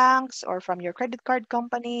your banks or from your credit card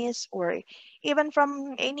companies, or even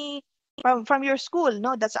from from your school.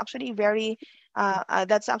 No, that's actually very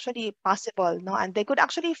that's actually possible. No, and they could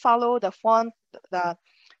actually follow the font, the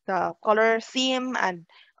the color theme, and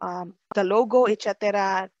the logo,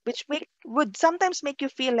 etc., which would sometimes make you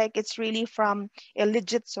feel like it's really from a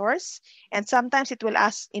legit source. And sometimes it will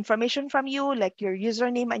ask information from you, like your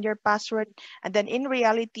username and your password. And then in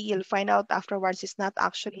reality, you'll find out afterwards it's not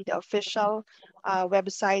actually the official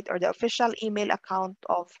website or the official email account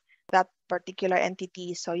of that particular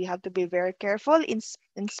entity. So you have to be very careful.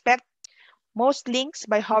 Inspect most links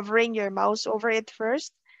by hovering your mouse over it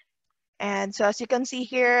first. And so as you can see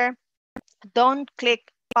here, don't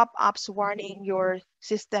click pop-ups warning your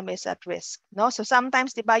system is at risk. No, so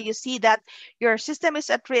sometimes, diba, you see that your system is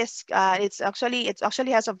at risk. It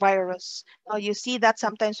actually has a virus. No, you see that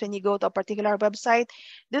sometimes when you go to a particular website.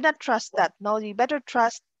 Do not trust that. No, you better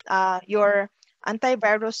trust your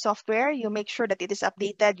antivirus software. You make sure that it is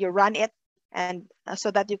updated. You run it, and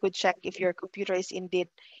so that you could check if your computer is indeed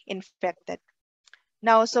infected.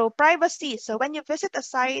 Now, so privacy. So when you visit a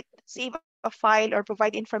site, save a file, or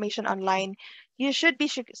provide information online, you should be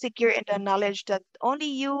secure in the knowledge that only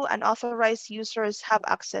you and authorized users have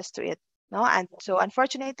access to it. No, and so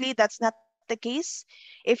unfortunately, that's not the case.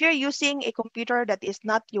 If you're using a computer that is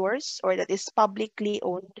not yours or that is publicly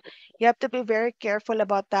owned, you have to be very careful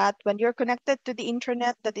about that. When you're connected to the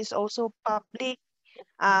internet that is also public,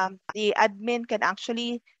 the admin can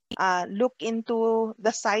actually look into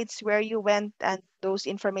the sites where you went and those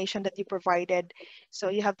information that you provided. So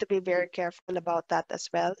you have to be very careful about that as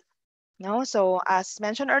well. No, so as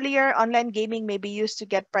mentioned earlier, online gaming may be used to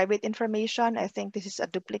get private information. I think this is a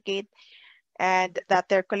duplicate, and that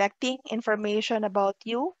they're collecting information about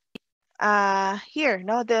you. Here,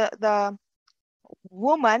 no, the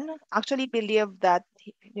woman actually believed that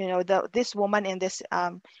this woman in this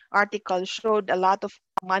article showed a lot of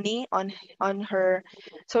money on her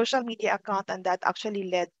social media account, and that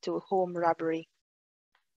actually led to home robbery.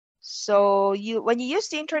 So when you use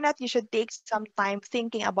the internet, you should take some time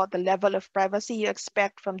thinking about the level of privacy you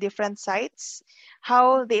expect from different sites,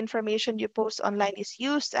 how the information you post online is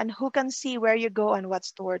used, and who can see where you go and what's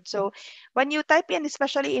stored. So when you type in,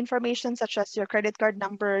 especially information such as your credit card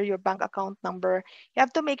number, your bank account number, you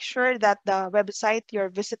have to make sure that the website you're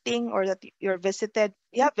visiting or that you have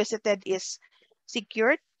visited is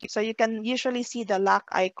secured. So you can usually see the lock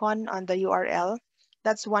icon on the URL.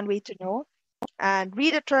 That's one way to know. And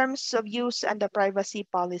read the terms of use and the privacy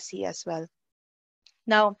policy as well.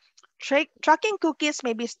 Now, tracking cookies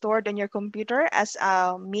may be stored on your computer as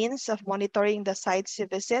a means of monitoring the sites you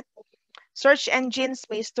visit. Search engines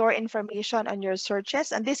may store information on your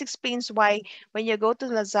searches, and this explains why when you go to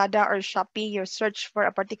Lazada or Shopee, you search for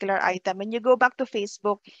a particular item. When you go back to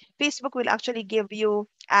Facebook, Facebook will actually give you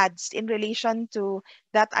ads in relation to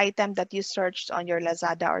that item that you searched on your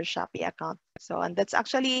Lazada or Shopee account. So, and that's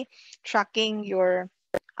actually tracking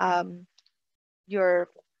um, your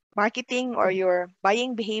marketing or your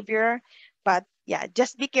buying behavior. But yeah,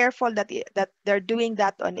 just be careful that they're doing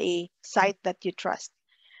that on a site that you trust.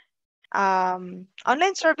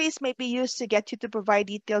 Online surveys may be used to get you to provide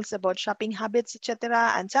details about shopping habits,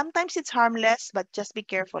 etc. And sometimes it's harmless, but just be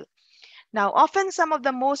careful. Now, often some of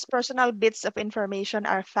the most personal bits of information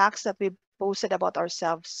are facts that we posted about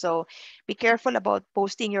ourselves. So be careful about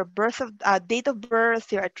posting your date of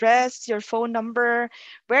birth, your address, your phone number,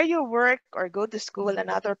 where you work or go to school, and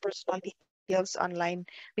other personal details online,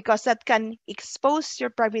 because that can expose your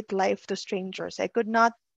private life to strangers. I could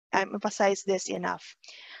not emphasize this enough.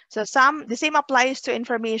 So the same applies to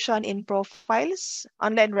information in profiles,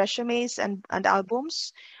 online resumes, and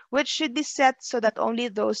albums, which should be set so that only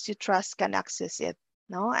those you trust can access it.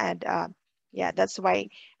 No, and yeah, that's why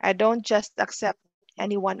I don't just accept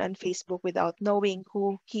anyone on Facebook without knowing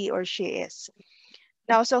who he or she is.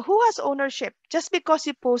 Now, so who has ownership? Just because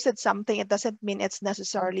you posted something, it doesn't mean it's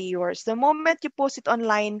necessarily yours. The moment you post it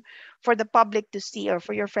online for the public to see or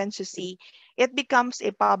for your friends to see, it becomes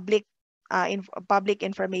a public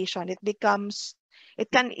information. It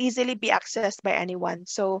can easily be accessed by anyone.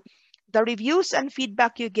 So the reviews and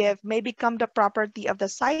feedback you give may become the property of the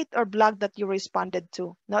site or blog that you responded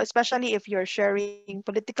to. Now, especially if you're sharing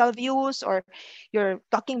political views or you're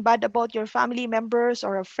talking bad about your family members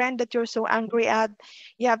or a friend that you're so angry at,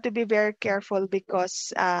 you have to be very careful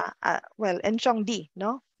because, well, Enchong Di,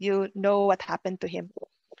 no? You know what happened to him.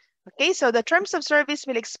 Okay, so the terms of service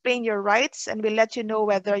will explain your rights and will let you know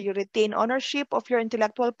whether you retain ownership of your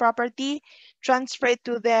intellectual property, transfer it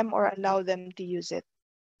to them, or allow them to use it.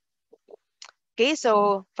 Okay,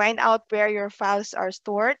 so find out where your files are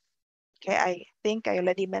stored. Okay, I think I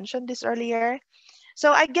already mentioned this earlier.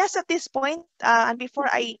 So I guess at this point, and before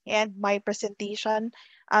I end my presentation,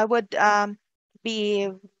 I would be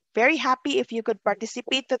very happy if you could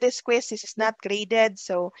participate to this quiz. This is not graded,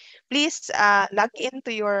 so please log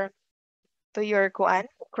into your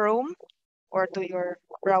Chrome or to your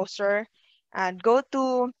browser and go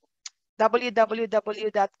to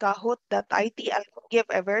www.kahoot.it. I'll give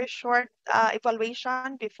a very short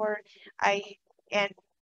evaluation before I end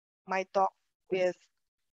my talk with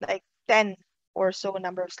like 10 or so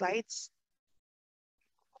number of slides.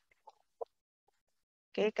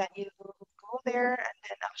 Okay, can you go there and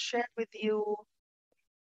then I'll share with you.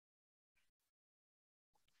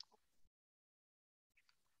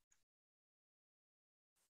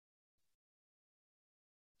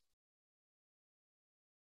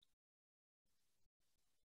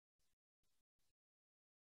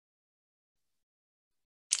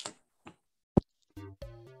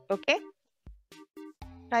 Okay,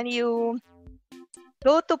 can you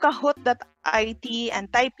go to kahoot.it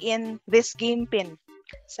and type in this game pin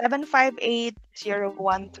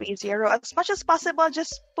 7580130. As much as possible,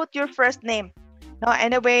 just put your first name. No,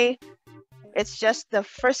 anyway, it's just the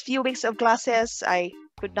first few weeks of classes. I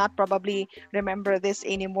could not probably remember this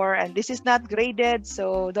anymore, and this is not graded,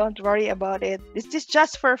 so don't worry about it. This is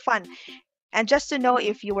just for fun. And just to know,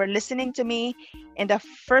 if you were listening to me in the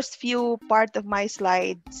first few part of my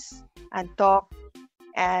slides and talk,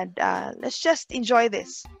 and let's just enjoy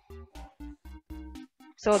this.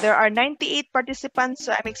 So there are 98 participants,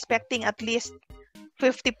 so I'm expecting at least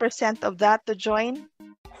 50% of that to join.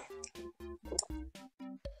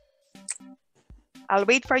 I'll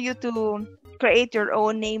wait for you to create your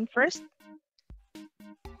own name first.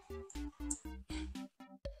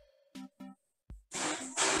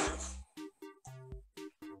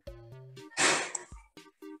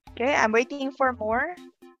 Okay, I'm waiting for more.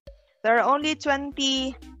 There are only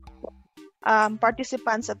 20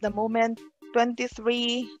 participants at the moment,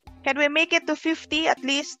 23. Can we make it to 50 at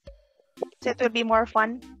least? So it will be more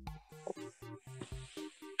fun.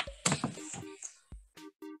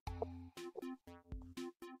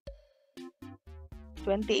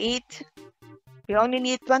 28. We only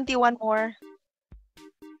need 21 more.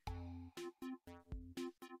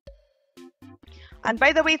 And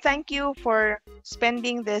by the way, thank you for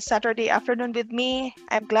spending this Saturday afternoon with me.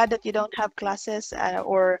 I'm glad that you don't have classes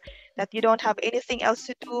or that you don't have anything else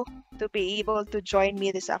to do to be able to join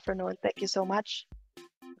me this afternoon. Thank you so much.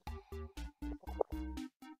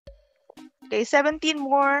 Okay, 17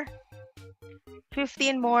 more,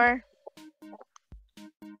 15 more.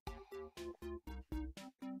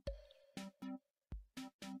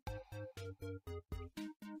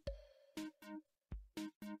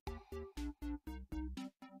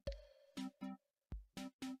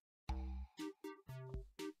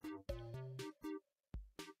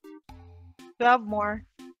 Twelve more.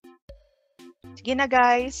 Sige na,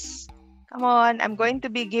 guys. Come on, I'm going to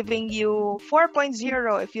be giving you 4.0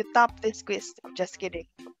 if you top this quiz. I'm just kidding.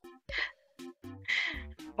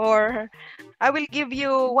 Or I will give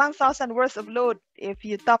you 1,000 worth of load if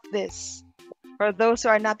you top this for those who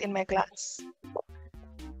are not in my class.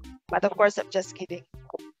 But of course, I'm just kidding.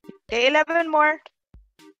 Okay, 11 more.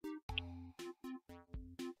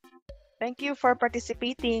 Thank you for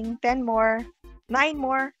participating. 10 more. 9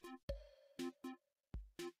 more.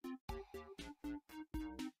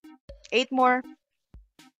 8 more.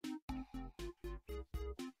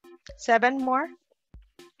 7 more.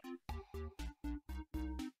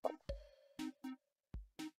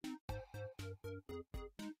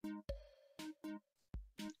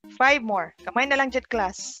 5 more. Kamay na lang dyan,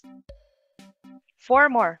 class.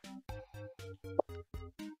 4 more.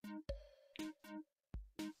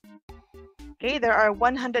 Okay, there are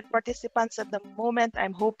 100 participants at the moment.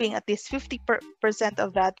 I'm hoping at least 50%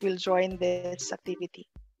 of that will join this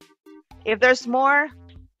activity. If there's more,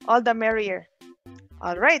 all the merrier.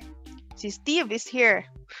 All right. See, Steve is here.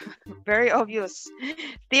 Very obvious.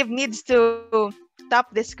 Steve needs to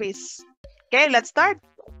top this quiz. Okay, let's start.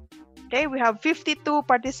 Okay, we have 52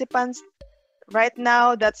 participants right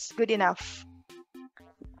now. That's good enough.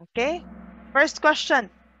 Okay, first question.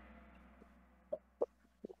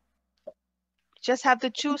 Just have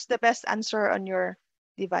to choose the best answer on your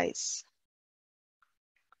device.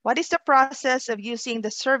 What is the process of using the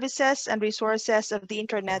services and resources of the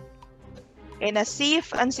internet in a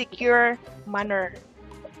safe and secure manner?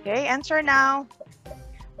 Okay, answer now.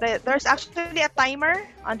 There's actually a timer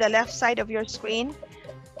on the left side of your screen.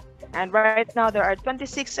 And right now there are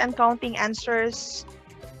 26 and counting answers.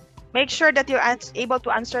 Make sure that you're able to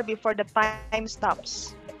answer before the time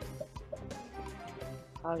stops.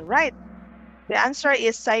 All right. The answer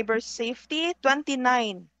is cyber safety.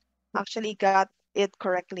 29 actually got it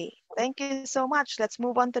correctly. Thank you so much. Let's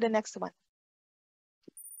move on to the next one.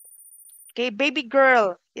 Okay, baby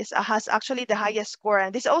girl has actually the highest score.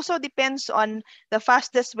 And this also depends on the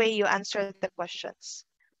fastest way you answer the questions.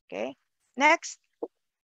 Okay, next.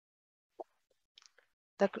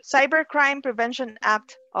 The Cybercrime Prevention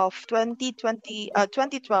Act of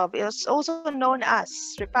 2012 is also known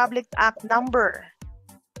as Republic Act number.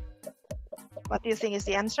 What do you think is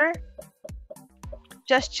the answer?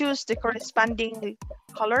 Just choose the corresponding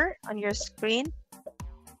color on your screen.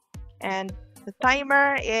 And the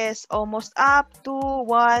timer is almost up to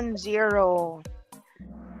 10.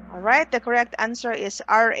 All right, the correct answer is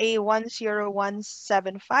RA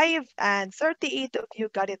 10175, and 38 of you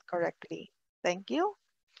got it correctly. Thank you.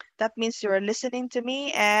 That means you're listening to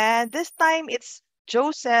me. And this time it's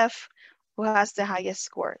Joseph who has the highest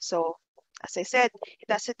score. So as I said, it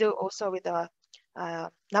has to do also with the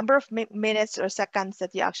number of minutes or seconds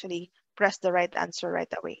that you actually press the right answer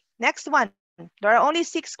right away. Next one. There are only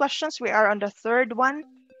 6 questions. We are on the third one.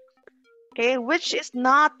 Okay, which is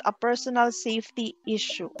not a personal safety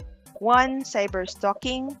issue. 1, cyber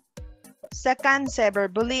stalking. 2nd,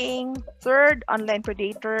 cyberbullying. 3rd, online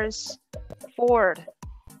predators. 4th,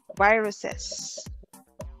 viruses.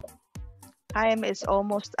 Time is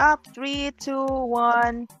almost up. 3, 2,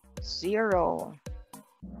 1, 0.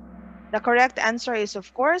 The correct answer is,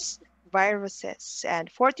 of course, viruses.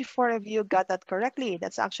 And 44 of you got that correctly.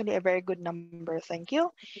 That's actually a very good number. Thank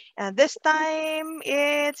you. And this time,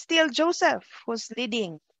 it's still Joseph who's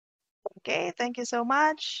leading. Okay, thank you so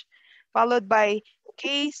much. Followed by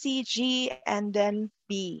KCG and then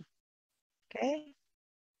B. Okay.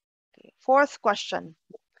 4th question.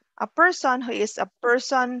 A person who is a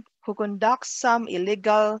person who conducts some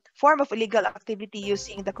form of illegal activity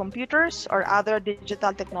using the computers or other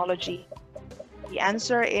digital technology. The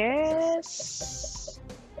answer is,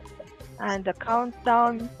 and the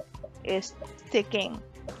countdown is ticking.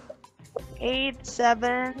 8,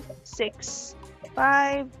 7, 6,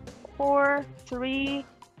 5, 4, 3,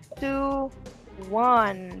 2,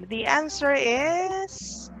 1. The answer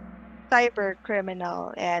is cyber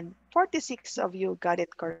criminal, and 46 of you got it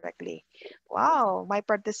correctly. Wow, my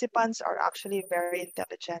participants are actually very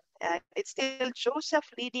intelligent. And it's still Joseph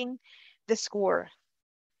leading the score,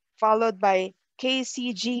 followed by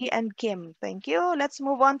KCG and Kim. Thank you. Let's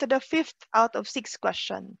move on to the 5th out of 6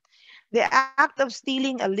 question. The act of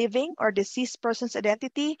stealing a living or deceased person's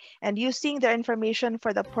identity and using their information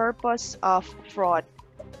for the purpose of fraud.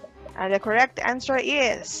 And the correct answer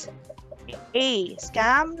is A,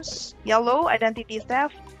 scams, yellow, identity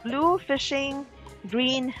theft, blue, phishing,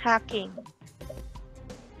 green, hacking.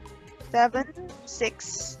 7,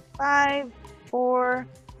 6, 5, 4,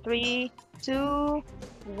 3, 2,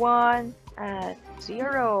 1, and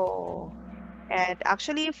 0. And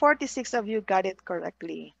actually, 46 of you got it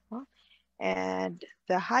correctly. Huh? And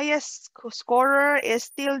the highest scorer is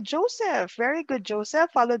still Joseph. Very good, Joseph,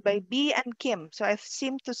 followed by B and Kim. So I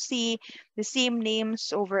seem to see the same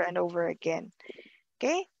names over and over again.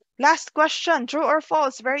 Okay. Last question, true or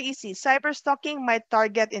false? Very easy. Cyberstalking might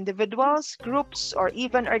target individuals, groups, or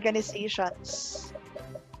even organizations.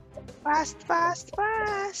 Fast, fast,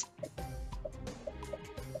 fast.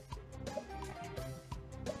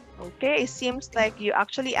 Okay, it seems like you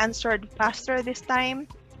actually answered faster this time.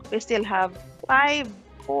 We still have 5,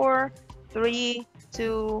 4, 3,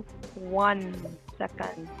 2, 1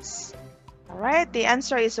 seconds. All right, the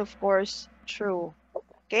answer is of course true.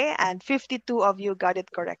 Okay, and 52 of you got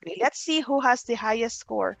it correctly. Let's see who has the highest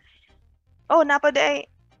score. Oh, Napaday.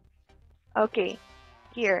 Okay,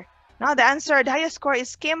 here. Now the answer, the highest score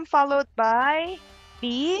is Kim, followed by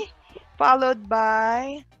B, followed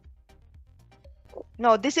by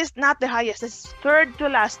no, this is not the highest. This is third to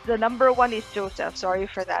last. The number one is Joseph. Sorry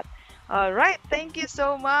for that. All right. Thank you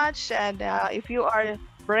so much. And if you are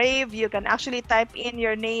brave, you can actually type in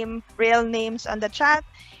your name, real names on the chat,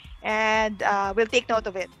 and we'll take note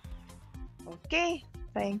of it. Okay.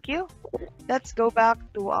 Thank you. Let's go back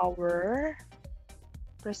to our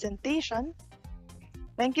presentation.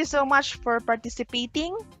 Thank you so much for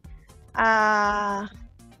participating. Uh,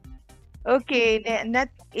 Okay,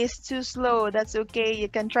 net is too slow. That's okay. You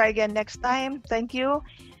can try again next time. Thank you.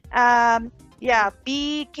 Yeah,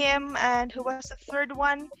 B, Kim, and who was the third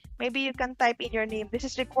one? Maybe you can type in your name. This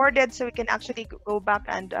is recorded, so we can actually go back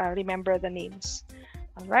and remember the names.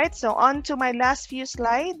 All right, so on to my last few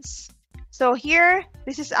slides. So here,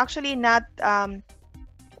 this is actually not,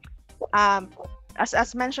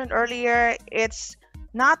 as mentioned earlier, it's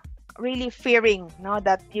not really fearing, no,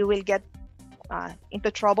 that you will get into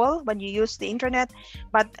trouble when you use the internet,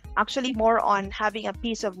 but actually more on having a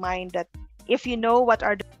peace of mind that if you know what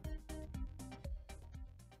are the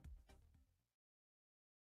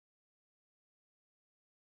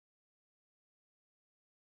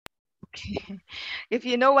if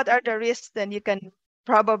you know what are the risks, then you can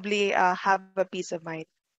probably have a peace of mind.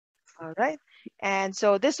 All right. And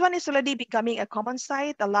so this one is already becoming a common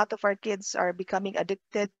sight. A lot of our kids are becoming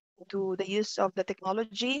addicted to the use of the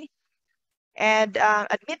technology. And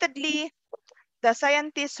admittedly, the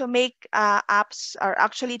scientists who make apps are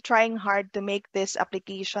actually trying hard to make these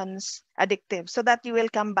applications addictive so that you will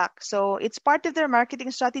come back. So it's part of their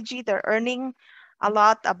marketing strategy. They're earning a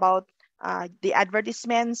lot about the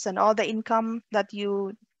advertisements and all the income that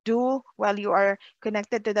you do while you are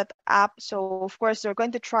connected to that app. So of course, they're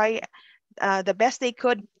going to try the best they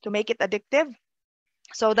could to make it addictive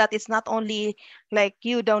so that it's not only like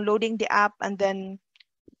you downloading the app and then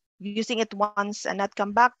using it once and not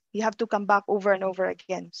come back. You have to come back over and over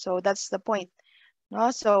again. So that's the point.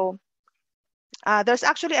 No? So there's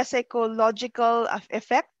actually a psychological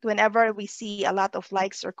effect whenever we see a lot of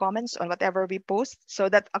likes or comments on whatever we post. So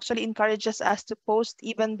that actually encourages us to post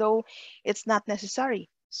even though it's not necessary.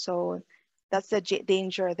 So that's the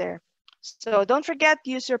danger there. So don't forget,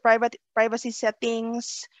 use your privacy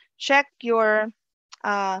settings. Check your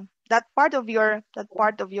that part of your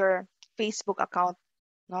Facebook account,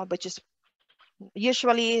 no, which is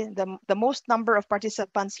usually the most number of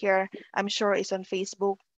participants here, I'm sure, is on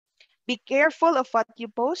Facebook. Be careful of what you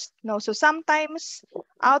post. No, so sometimes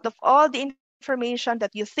out of all the information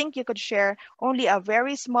that you think you could share, only a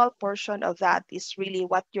very small portion of that is really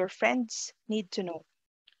what your friends need to know.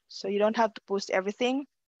 So you don't have to post everything.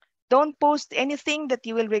 Don't post anything that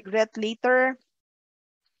you will regret later.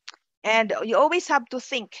 And you always have to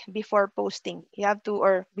think before posting. You have to,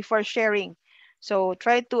 or before sharing. So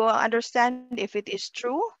try to understand if it is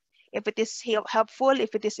true, if it is helpful,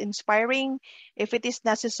 if it is inspiring, if it is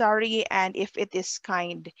necessary, and if it is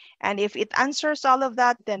kind. And if it answers all of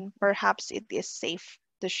that, then perhaps it is safe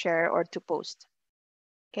to share or to post.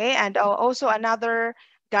 Okay, and also another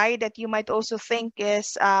guide that you might also think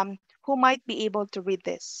is who might be able to read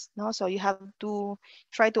this. No, so you have to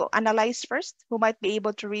try to analyze first who might be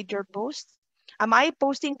able to read your post. Am I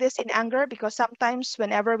posting this in anger? Because sometimes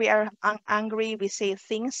whenever we are angry, we say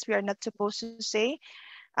things we are not supposed to say.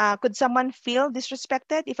 Could someone feel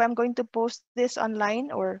disrespected if I'm going to post this online,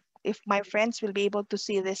 or if my friends will be able to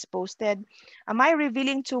see this posted, am I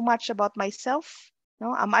revealing too much about myself?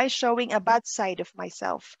 No, am I showing a bad side of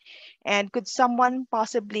myself? And could someone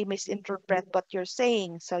possibly misinterpret what you're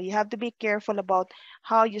saying? So you have to be careful about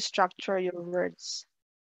how you structure your words.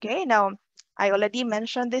 Okay, now I already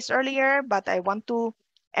mentioned this earlier, but I want to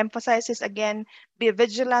emphasize this again. Be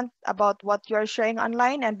vigilant about what you're sharing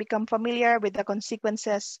online and become familiar with the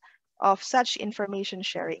consequences of such information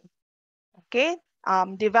sharing. Okay,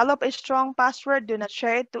 develop a strong password. Do not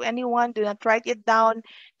share it to anyone. Do not write it down.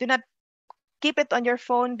 Do not keep it on your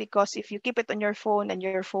phone, because if you keep it on your phone and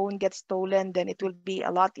your phone gets stolen, then it will be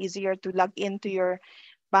a lot easier to log into your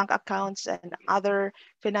bank accounts and other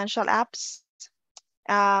financial apps.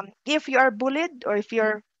 If you are bullied, or if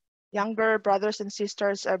your younger brothers and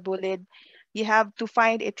sisters are bullied, you have to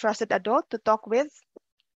find a trusted adult to talk with.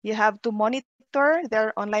 You have to monitor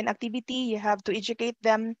their online activity. You have to educate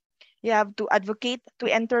them. You have to advocate to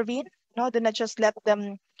intervene. No, do not just let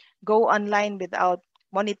them go online without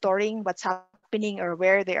monitoring what's happening or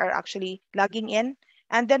where they are actually logging in,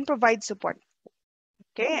 and then provide support.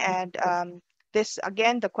 Okay, and this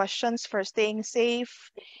again, the questions for staying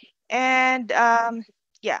safe. And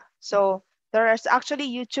yeah, so there is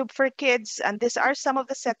actually YouTube for kids, and these are some of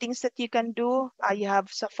the settings that you can do. You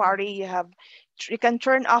have Safari, you can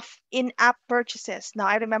turn off in-app purchases. Now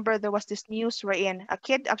I remember there was this news wherein a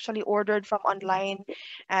kid actually ordered from online,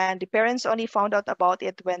 and the parents only found out about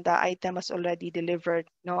it when the item was already delivered.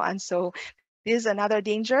 No, and so this is another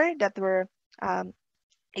danger that we're um,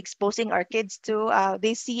 exposing our kids to.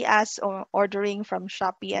 They see us ordering from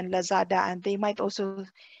Shopee and Lazada, and they might also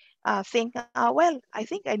think, well, I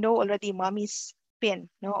think I know already mommy's PIN,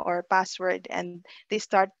 no, or password, and they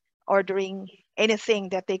start ordering anything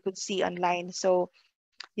that they could see online. So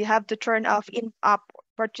you have to turn off in-app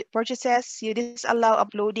purchases. You disallow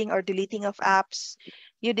uploading or deleting of apps.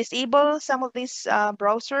 You disable some of these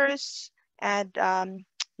browsers, and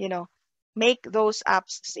you know, make those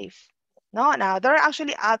apps safe. No, now there are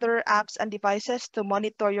actually other apps and devices to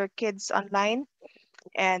monitor your kids online,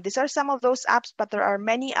 and these are some of those apps, but there are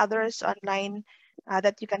many others online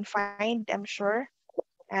that you can find, I'm sure.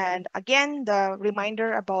 And again, the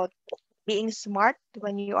reminder about being smart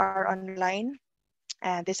when you are online.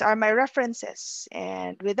 And these are my references.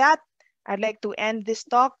 And with that, I'd like to end this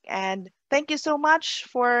talk. And thank you so much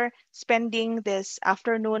for spending this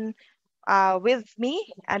afternoon with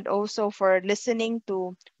me, and also for listening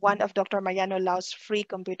to one of Dr. Mariano Lau's free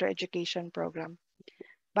computer education program.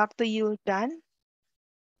 Back to you, Dan.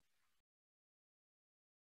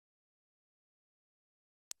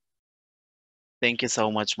 Thank you so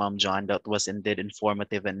much, Mom John. That was indeed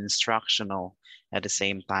informative and instructional at the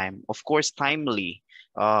same time. Of course, timely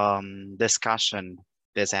discussion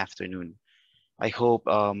this afternoon. I hope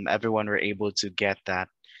everyone were able to get that.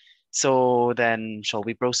 So then, shall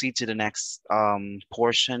we proceed to the next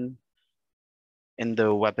portion in the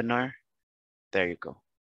webinar? There you go.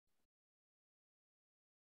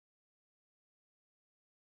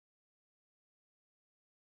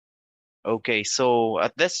 Okay, so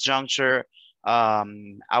at this juncture,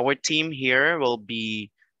 our team here will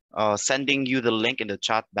be sending you the link in the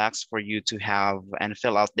chat box for you to have and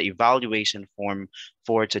fill out the evaluation form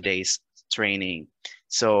for today's training.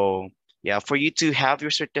 So yeah, for you to have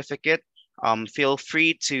your certificate, feel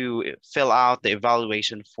free to fill out the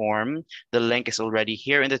evaluation form. The link is already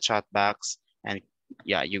here in the chat box, and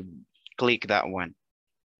yeah, you click that one.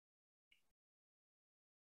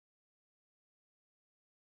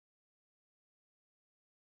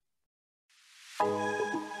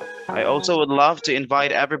 I also would love to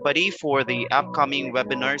invite everybody for the upcoming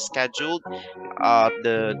webinar scheduled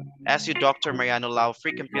the SU Dr. Mariano Lau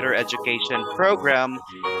Free Computer Education Program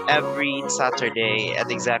every Saturday at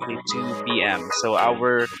exactly 2 p.m. So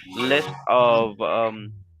our list of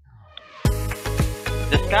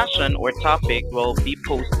discussion or topic will be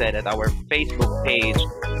posted at our Facebook page,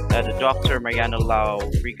 the Dr. Mariano Lau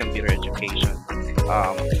Free Computer Education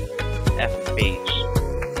um, FB page.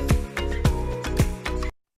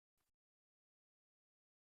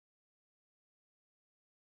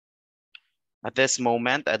 At this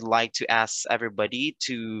moment, I'd like to ask everybody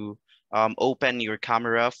to open your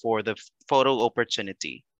camera for the photo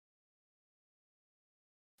opportunity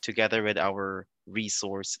together with our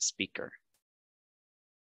resource speaker.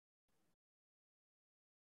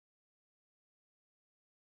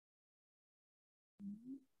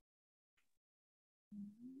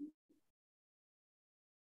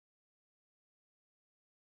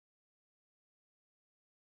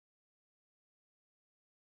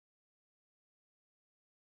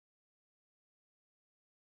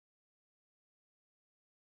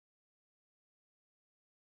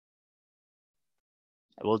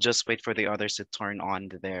 We'll just wait for the others to turn on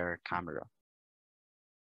their camera.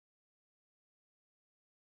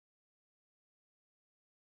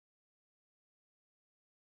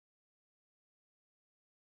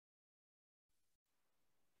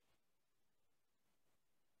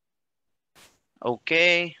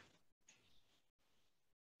 Okay,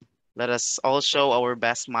 let us all show our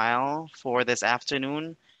best smile for this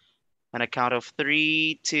afternoon. On a count of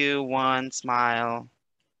three, two, one, smile.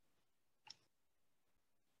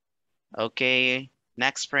 Okay,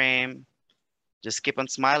 next frame. Just keep on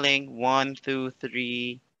smiling. One, two,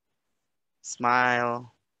 three,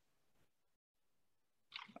 smile.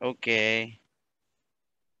 Okay,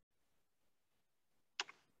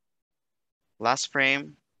 last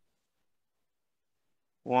frame.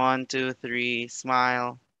 One, two, three,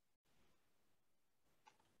 smile.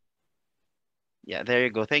 Yeah, there you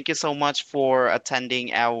go. Thank you so much for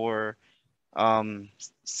attending our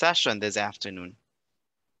session this afternoon.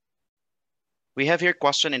 We have here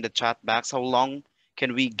question in the chat box. How long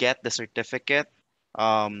can we get the certificate?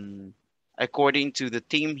 Um, According to the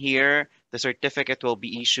team here, the certificate will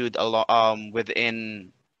be issued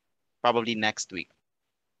within probably next week,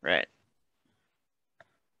 right?